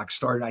Red Sox,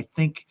 started, I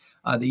think,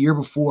 the year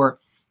before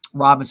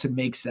Robinson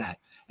makes that.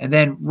 And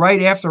then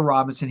right after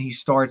Robinson, he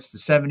starts the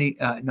 70.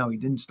 No, he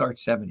didn't start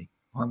 70.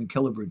 Harmon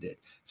Killebrew did.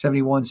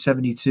 71,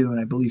 72, and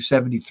I believe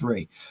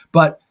 73.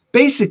 But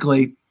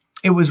basically,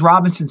 it was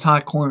Robinson's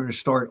hot corner to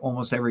start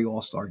almost every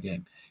All-Star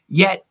game.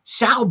 Yet,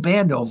 Sal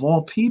Bando, of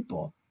all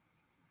people,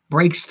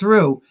 breaks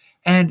through.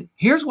 And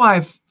here's why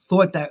I've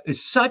thought that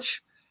is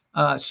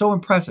so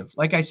impressive.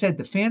 Like I said,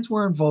 the fans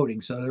weren't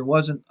voting, so there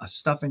wasn't a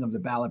stuffing of the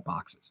ballot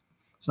boxes.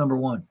 That's number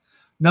one.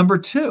 Number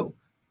two,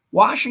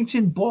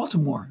 Washington,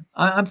 Baltimore.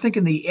 I'm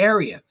thinking the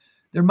area.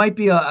 There might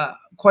be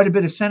quite a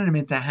bit of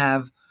sentiment to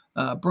have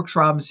Brooks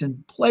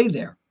Robinson play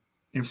there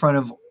in front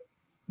of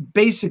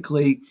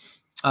basically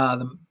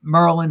the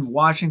Maryland,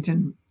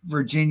 Washington,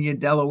 Virginia,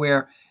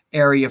 Delaware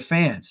area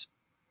fans.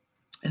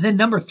 And then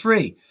number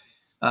three,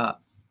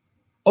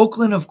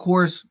 Oakland, of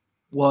course,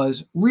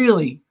 was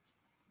really,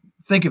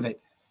 think of it,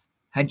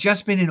 had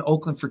just been in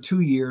Oakland for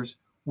 2 years.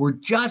 Were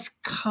just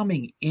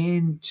coming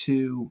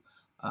into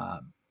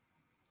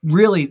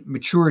really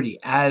maturity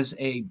as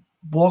a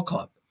ball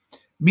club.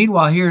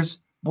 Meanwhile, here's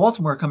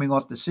Baltimore coming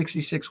off the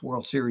 66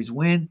 World Series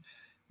win,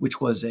 which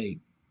was a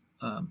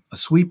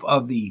sweep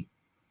of the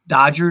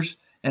Dodgers.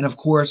 And of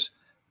course,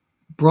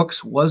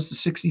 Brooks was the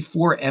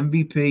 64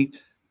 MVP.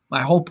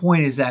 My whole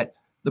point is that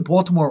the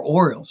Baltimore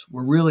Orioles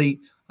were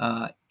really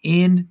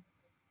in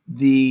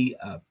the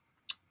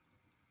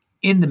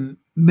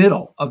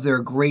middle of their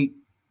great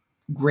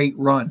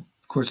run.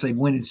 Of course, they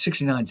win in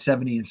 69,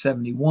 70, and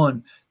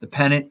 71, the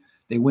pennant.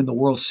 They win the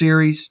World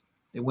Series.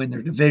 They win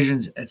their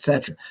divisions,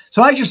 etc.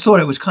 So I just thought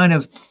it was kind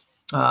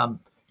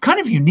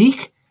of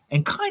unique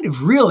and kind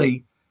of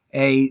really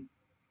a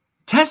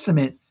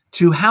testament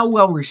to how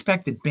well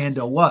respected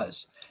Bando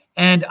was.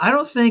 And I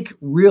don't think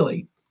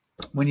really,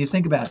 when you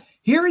think about it,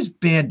 here is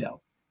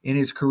Bando in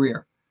his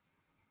career.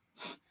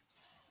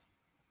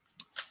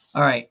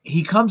 All right,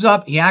 he comes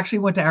up. He actually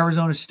went to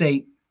Arizona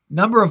State.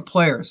 Number of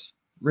players: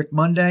 Rick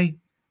Monday,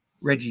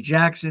 Reggie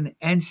Jackson,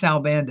 and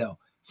Sal Bando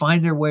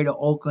find their way to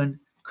Oakland,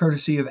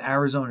 courtesy of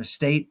Arizona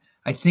State.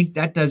 I think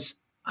that does.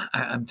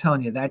 I'm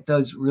telling you, that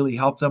does really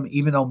help them,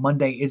 even though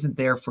Monday isn't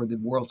there for the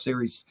World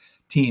Series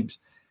teams.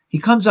 He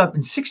comes up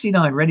in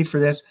 '69. Ready for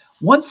this?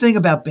 One thing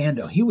about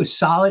Bando, he was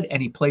solid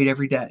and he played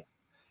every day.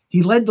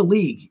 He led the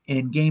league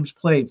in games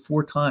played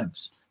 4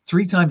 times.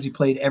 3 times he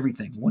played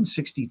everything,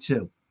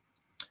 162.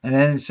 And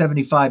then in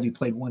 '75, he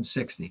played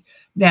 160.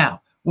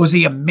 Now, was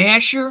he a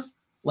masher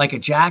like a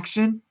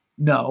Jackson?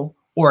 No.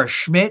 Or a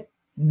Schmidt?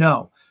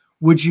 No.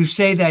 Would you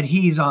say that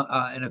he's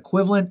an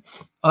equivalent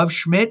of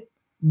Schmidt?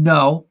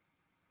 No.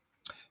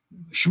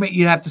 Schmidt,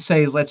 you'd have to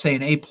say, let's say,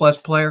 an A-plus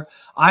player.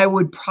 I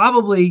would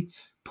probably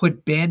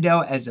put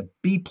Bando as a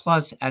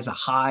B-plus as a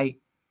high,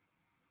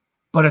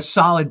 but a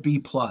solid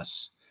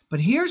B-plus. But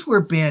here's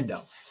where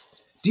Bando.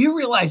 Do you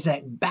realize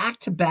that in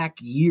back-to-back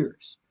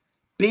years,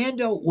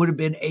 Bando would have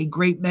been a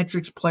great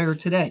metrics player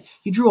today?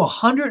 He drew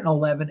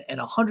 111 and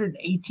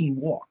 118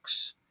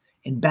 walks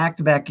in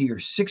back-to-back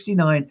years,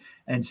 69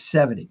 and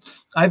 70.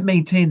 I've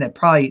maintained that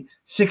probably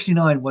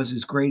 69 was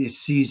his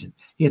greatest season.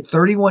 He had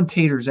 31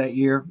 taters that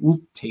year.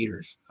 Oop,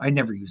 taters. I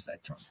never use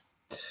that term.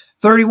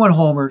 31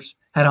 homers,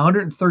 had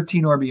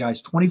 113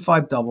 RBIs,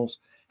 25 doubles,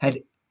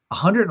 had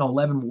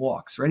 111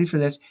 walks. Ready for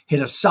this?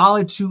 Hit a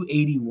solid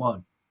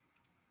 281.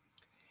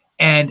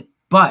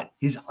 But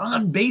his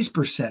on-base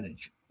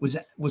percentage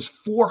was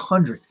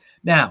 400.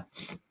 Now,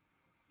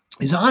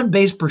 his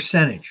on-base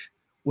percentage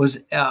was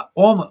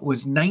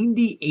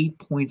 98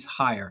 points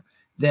higher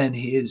than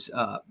his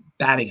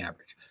batting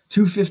average,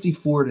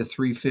 254 to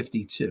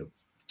 352.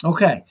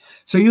 Okay,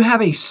 so you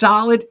have a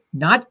solid,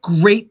 not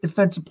great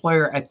defensive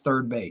player at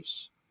third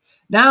base.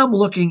 Now I'm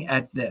looking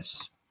at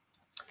this.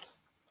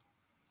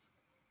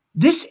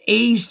 This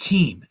A's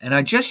team, and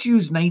I just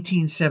used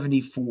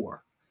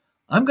 1974.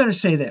 I'm going to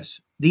say this.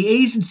 The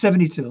A's in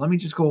 72. Let me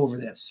just go over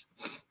this.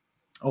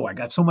 Oh, I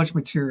got so much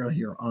material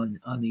here on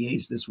the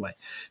A's this way.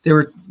 They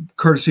were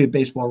courtesy of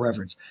Baseball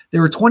Reference. They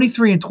were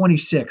 23 and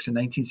 26 in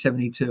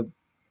 1972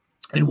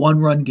 in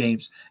one-run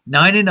games,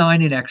 9 and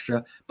 9 in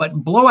extra, but in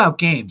blowout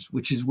games,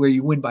 which is where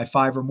you win by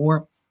 5 or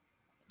more,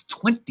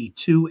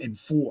 22 and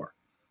 4.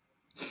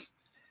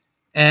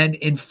 And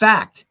in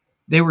fact,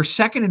 they were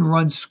second in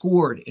runs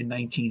scored in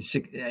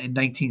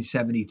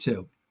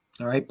 1972.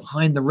 All right,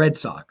 behind the Red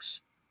Sox.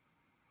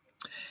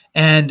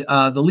 And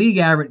the league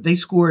average, they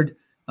scored.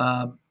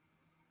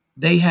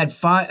 They had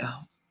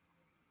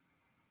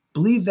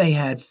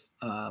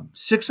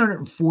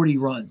 640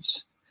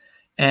 runs,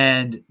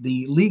 and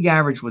the league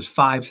average was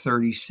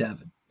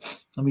 537.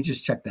 Let me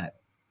just check that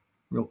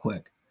real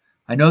quick.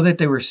 I know that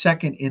they were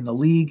second in the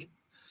league.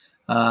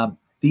 The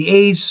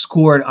A's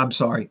scored.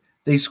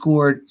 They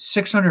scored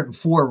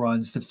 604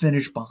 runs to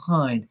finish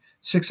behind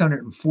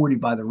 640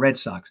 by the Red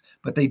Sox,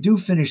 but they do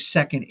finish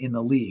second in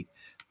the league.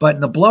 But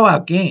in the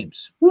blowout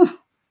games,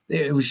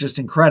 it was just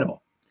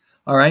incredible.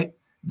 All right.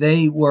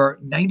 They were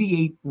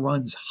 98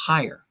 runs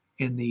higher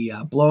in the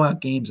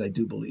blowout games, I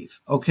do believe.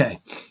 Okay.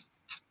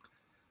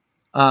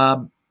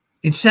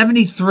 In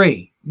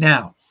 73,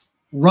 now,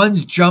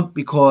 runs jump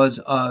because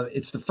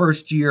it's the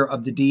first year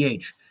of the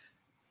DH.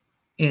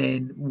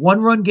 In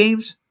one-run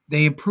games,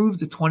 they improved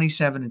to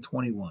 27 and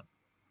 21.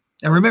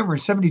 And remember, in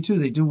 72,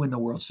 they do win the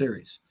World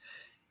Series.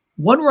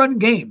 One-run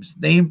games,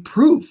 they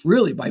improve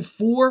really by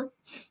 4,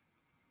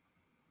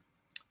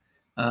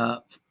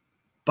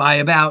 by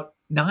about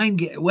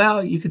 9.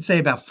 Well, you could say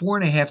about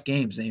 4.5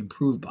 games they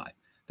improve by.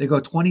 They go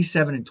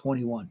 27 and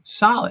 21.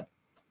 Solid.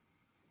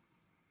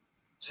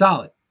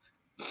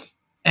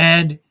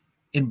 And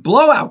in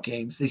blowout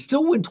games, they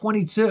still win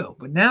 22,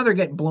 but now they're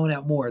getting blown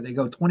out more. They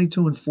go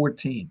 22 and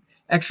 14.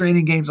 Extra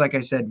inning games, like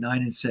I said,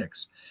 9 and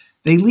 6.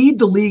 They lead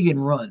the league in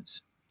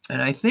runs.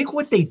 And I think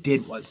what they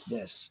did was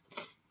this.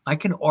 I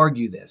can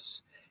argue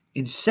this.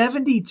 In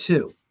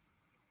 72,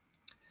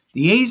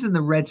 the A's and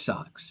the Red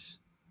Sox,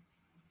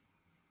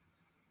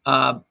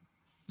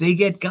 they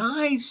get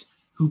guys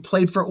who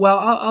played for, well,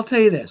 I'll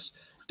tell you this.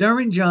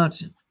 Duran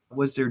Johnson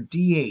was their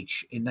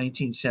DH in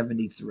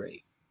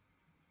 1973.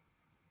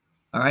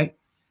 All right.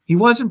 He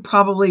wasn't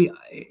probably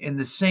in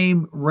the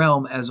same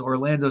realm as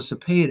Orlando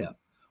Cepeda,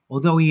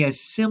 although he has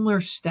similar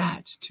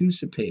stats to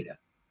Cepeda.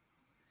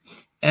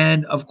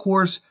 And of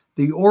course,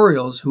 the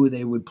Orioles, who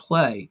they would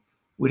play,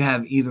 would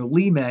have either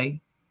Lee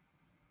May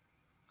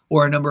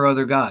or a number of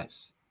other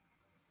guys.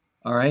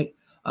 All right.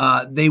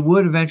 They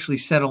would eventually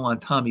settle on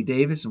Tommy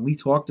Davis, and we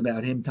talked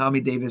about him.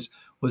 Tommy Davis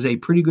was a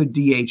pretty good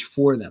DH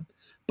for them.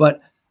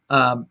 But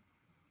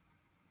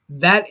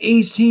that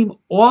A's team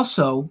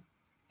also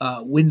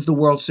wins the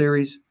World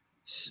Series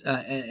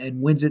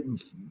and wins it in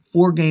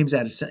 4 games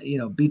out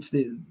of, beats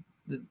the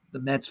the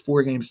Mets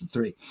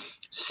 4-3.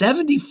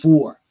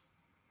 74.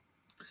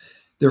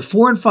 They're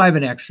 4-5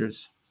 in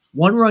extras.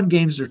 1-run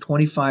games are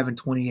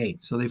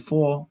 25-28. So they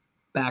fall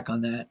back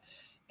on that.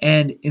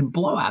 And in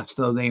blowouts,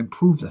 though, they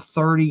improved to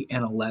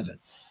 30-11.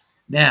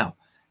 Now,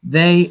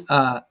 they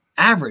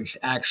averaged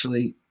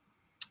actually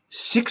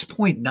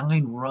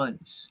 6.9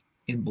 runs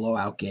in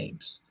blowout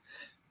games.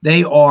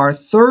 They are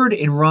third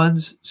in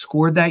runs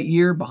scored that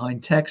year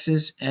behind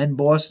Texas and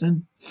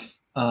Boston.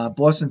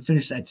 Boston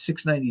finished at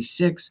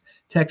 696,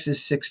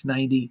 Texas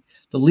 690.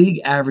 The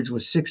league average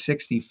was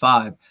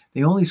 665.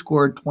 They only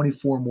scored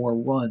 24 more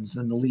runs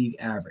than the league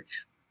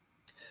average.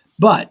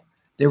 But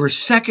they were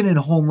second in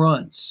home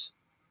runs.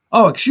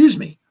 Oh, excuse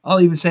me.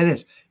 I'll even say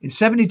this. In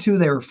 72,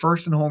 they were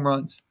first in home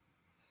runs.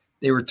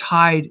 They were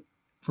tied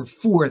for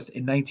fourth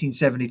in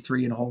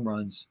 1973 in home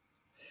runs.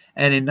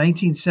 And in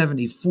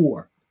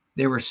 1974,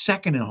 they were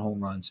second in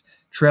home runs,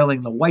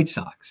 trailing the White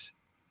Sox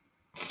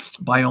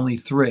by only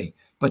 3.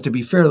 But to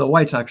be fair to the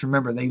White Sox,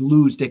 remember, they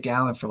lose Dick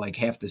Allen for like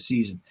half the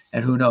season.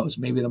 And who knows,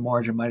 maybe the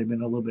margin might have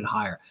been a little bit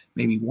higher,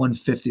 maybe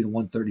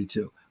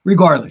 150-132.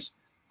 Regardless.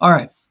 All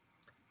right.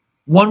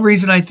 One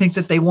reason I think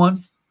that they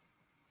won,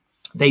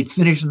 they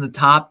finished in the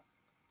top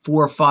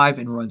 4 or 5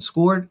 in runs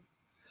scored.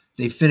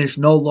 They finished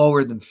no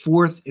lower than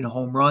 4th in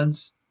home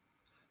runs.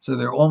 So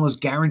they're almost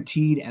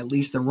guaranteed at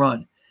least a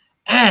run.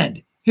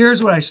 And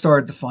here's what I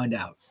started to find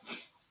out.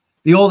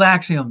 The old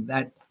axiom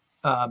that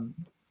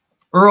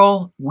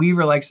Earl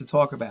Weaver likes to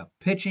talk about: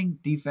 pitching,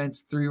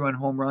 defense, 3-run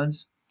home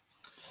runs.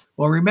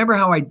 Well, remember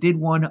how I did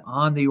one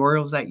on the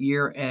Orioles that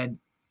year, and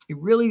it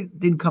really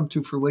didn't come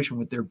to fruition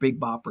with their big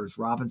boppers,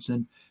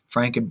 Robinson,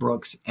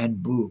 Frankenbrooks, and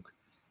Boog.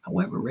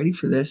 However, ready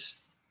for this?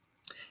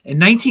 In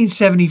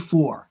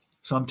 1974,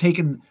 so I'm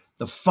taking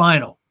the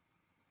final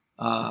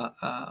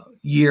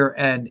year,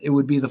 and it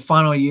would be the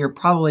final year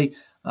probably.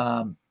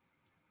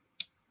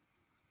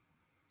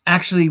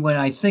 Actually, when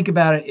I think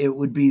about it, it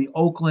would be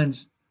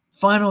Oakland's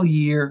final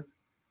year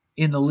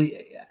in the league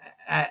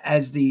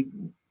as the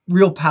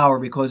real power,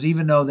 because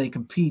even though they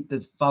compete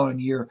the following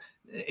year,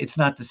 it's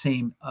not the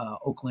same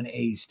Oakland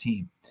A's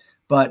team.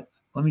 But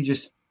let me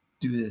just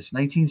do this.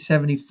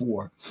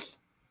 1974.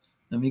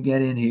 Let me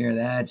get in here.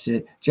 That's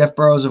it. Jeff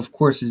Burroughs, of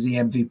course, is the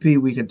MVP.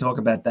 We can talk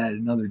about that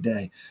another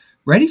day.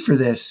 Ready for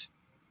this?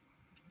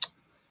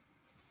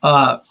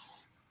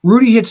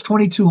 Rudy hits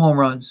 22 home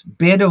runs.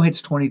 Bando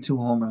hits 22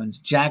 home runs.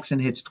 Jackson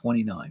hits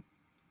 29.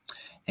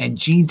 And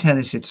Gene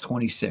Tennis hits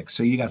 26.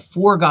 So you got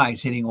 4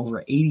 guys hitting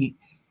over 80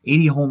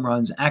 home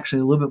runs.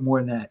 Actually, a little bit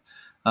more than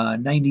that.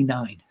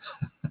 99.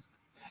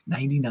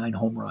 99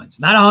 home runs.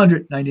 Not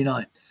 100,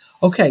 99.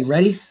 Okay,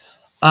 ready?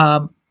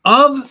 Of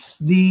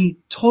the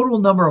total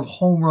number of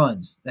home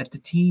runs that the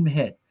team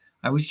hit,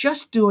 I was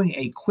just doing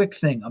a quick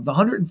thing of the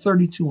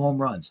 132 home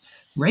runs.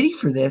 Ready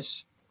for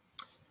this?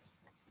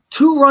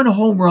 2-run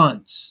home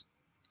runs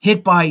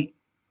hit by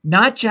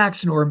not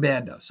Jackson or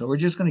Bando. So we're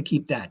just going to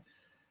keep that.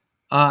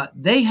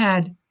 They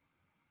had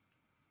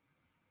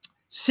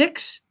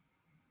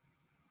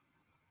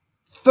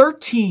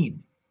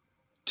 13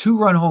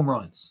 2-run home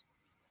runs.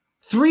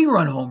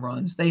 3-run home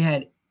runs, they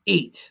had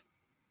 8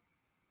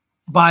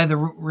 by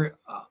the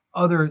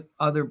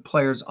other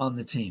players on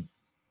the team.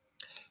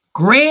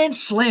 Grand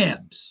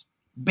slams,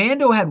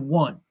 Bando had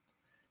 1.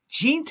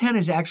 Gene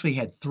Tennis actually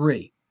had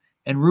 3,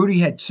 and Rudy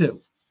had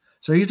 2.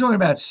 So you're talking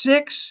about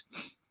 6.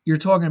 You're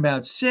talking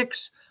about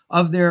 6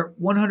 of their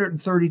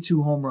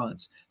 132 home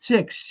runs.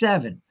 6,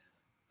 7,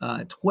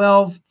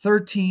 12,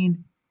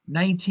 13,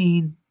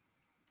 19,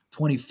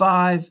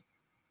 25,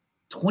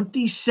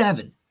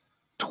 27.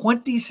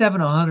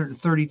 27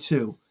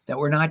 132 that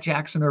were not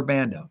Jackson or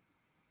Bando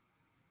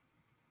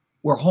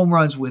were home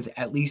runs with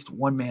at least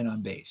 1 man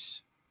on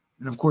base.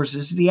 And of course,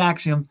 this is the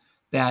axiom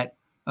that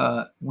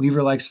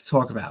Weaver likes to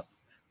talk about.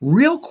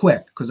 Real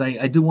quick, because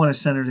I do want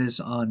to center this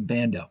on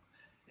Bando.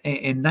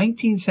 In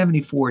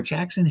 1974,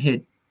 Jackson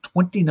hit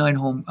 29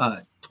 home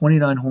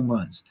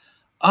runs.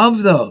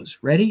 Of those,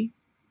 ready?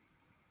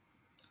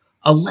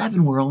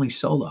 11 were only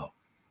solo,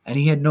 and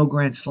he had no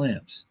grand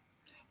slams.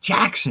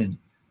 Jackson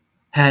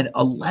had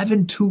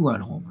 11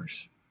 2-run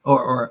homers,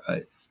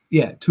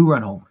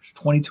 2-run homers,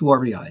 22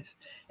 RBIs,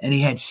 and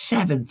he had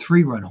 7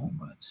 3-run home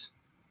runs.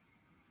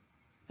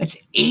 That's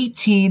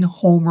 18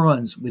 home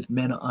runs with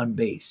men on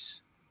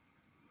base,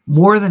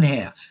 more than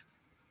half.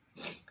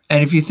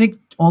 And if you think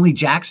only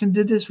Jackson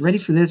did this, ready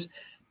for this?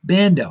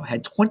 Bando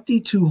had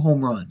 22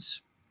 home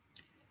runs.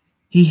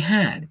 He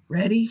had,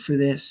 ready for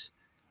this,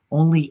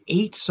 only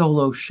 8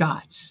 solo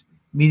shots,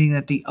 meaning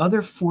that the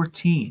other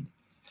 14,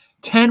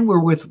 10 were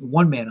with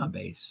 1 man on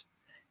base,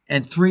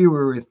 and 3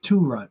 were with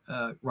 2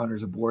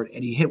 runners aboard,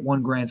 and he hit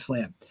 1 grand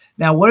slam.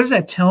 Now, what does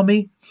that tell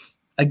me?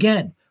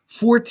 Again,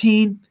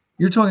 14,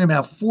 you're talking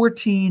about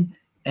 14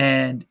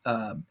 and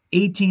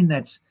 18,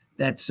 that's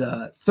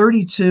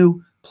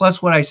 32,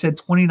 plus what I said,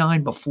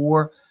 29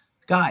 before.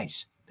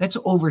 Guys, that's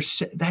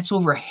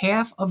over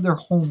half of their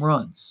home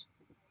runs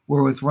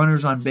were with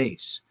runners on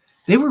base.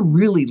 They were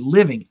really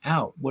living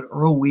out what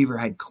Earl Weaver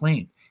had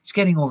claimed. He's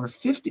getting over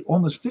 50,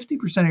 almost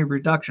 50% of your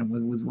production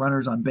with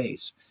runners on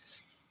base.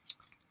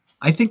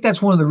 I think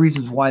that's one of the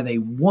reasons why they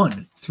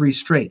won 3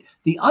 straight.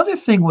 The other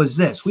thing was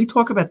this. We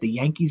talk about the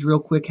Yankees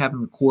real quick,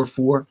 having the core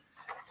 4.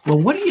 Well,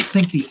 what do you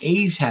think the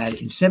A's had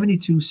in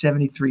 72,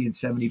 73, and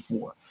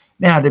 74?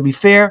 Now, to be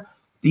fair,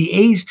 the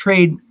A's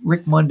trade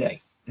Rick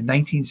Monday in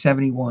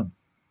 1971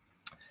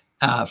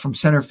 from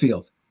center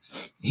field.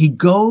 He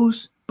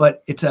goes,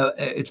 but it's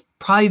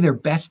probably their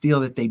best deal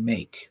that they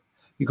make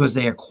because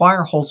they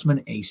acquire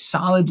Holtzman, a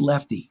solid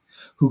lefty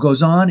who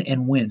goes on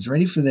and wins.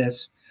 Ready for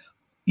this?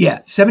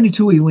 Yeah,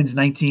 72 he wins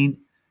 19,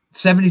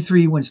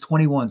 73 he wins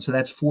 21, so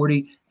that's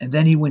 40, and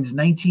then he wins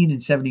 19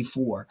 and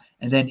 74,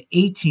 and then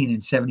 18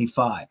 and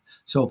 75.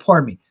 So,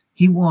 pardon me,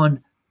 he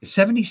won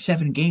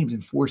 77 games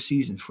in 4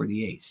 seasons for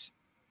the A's.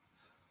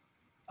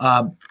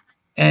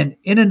 And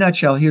in a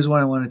nutshell, here's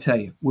what I want to tell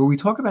you. Where we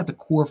talk about the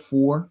core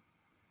 4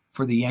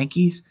 for the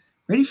Yankees,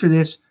 ready for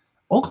this?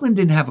 Oakland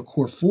didn't have a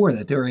core 4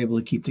 that they were able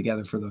to keep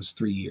together for those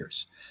 3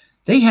 years.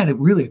 They had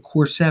really a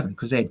core 7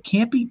 because they had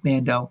Campy,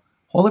 Bando,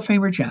 Hall of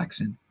Famer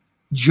Jackson,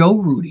 Joe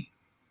Rudy,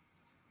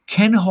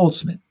 Ken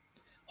Holtzman,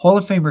 Hall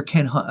of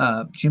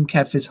Famer Jim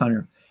Catfish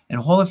Hunter, and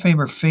Hall of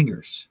Famer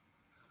Fingers,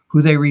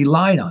 who they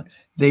relied on.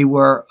 They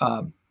were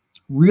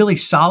really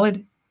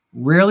solid.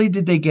 Rarely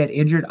did they get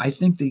injured. I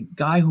think the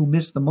guy who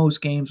missed the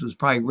most games was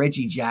probably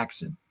Reggie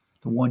Jackson,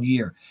 the 1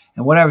 year.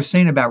 And what I was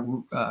saying about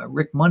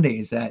Rick Monday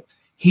is that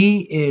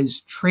he is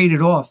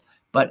traded off,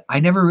 but I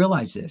never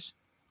realized this.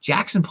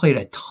 Jackson played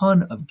a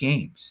ton of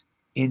games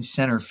in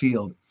center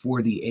field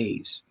for the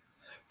A's.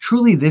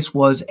 Truly, this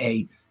was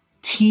a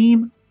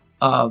team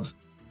of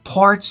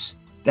parts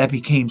that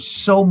became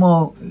so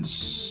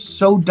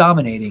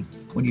dominating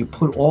when you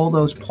put all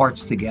those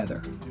parts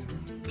together.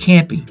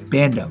 Campy,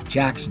 Bando,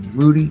 Jackson,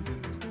 Rudy,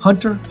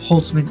 Hunter,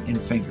 Holtzman, and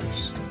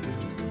Fingers.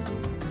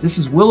 This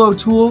is Will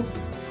O'Toole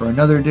for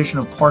another edition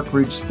of Park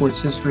Ridge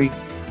Sports History.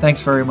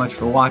 Thanks very much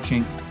for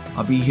watching.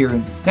 I'll be here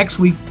next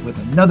week with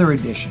another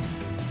edition.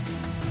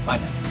 Bye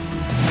now.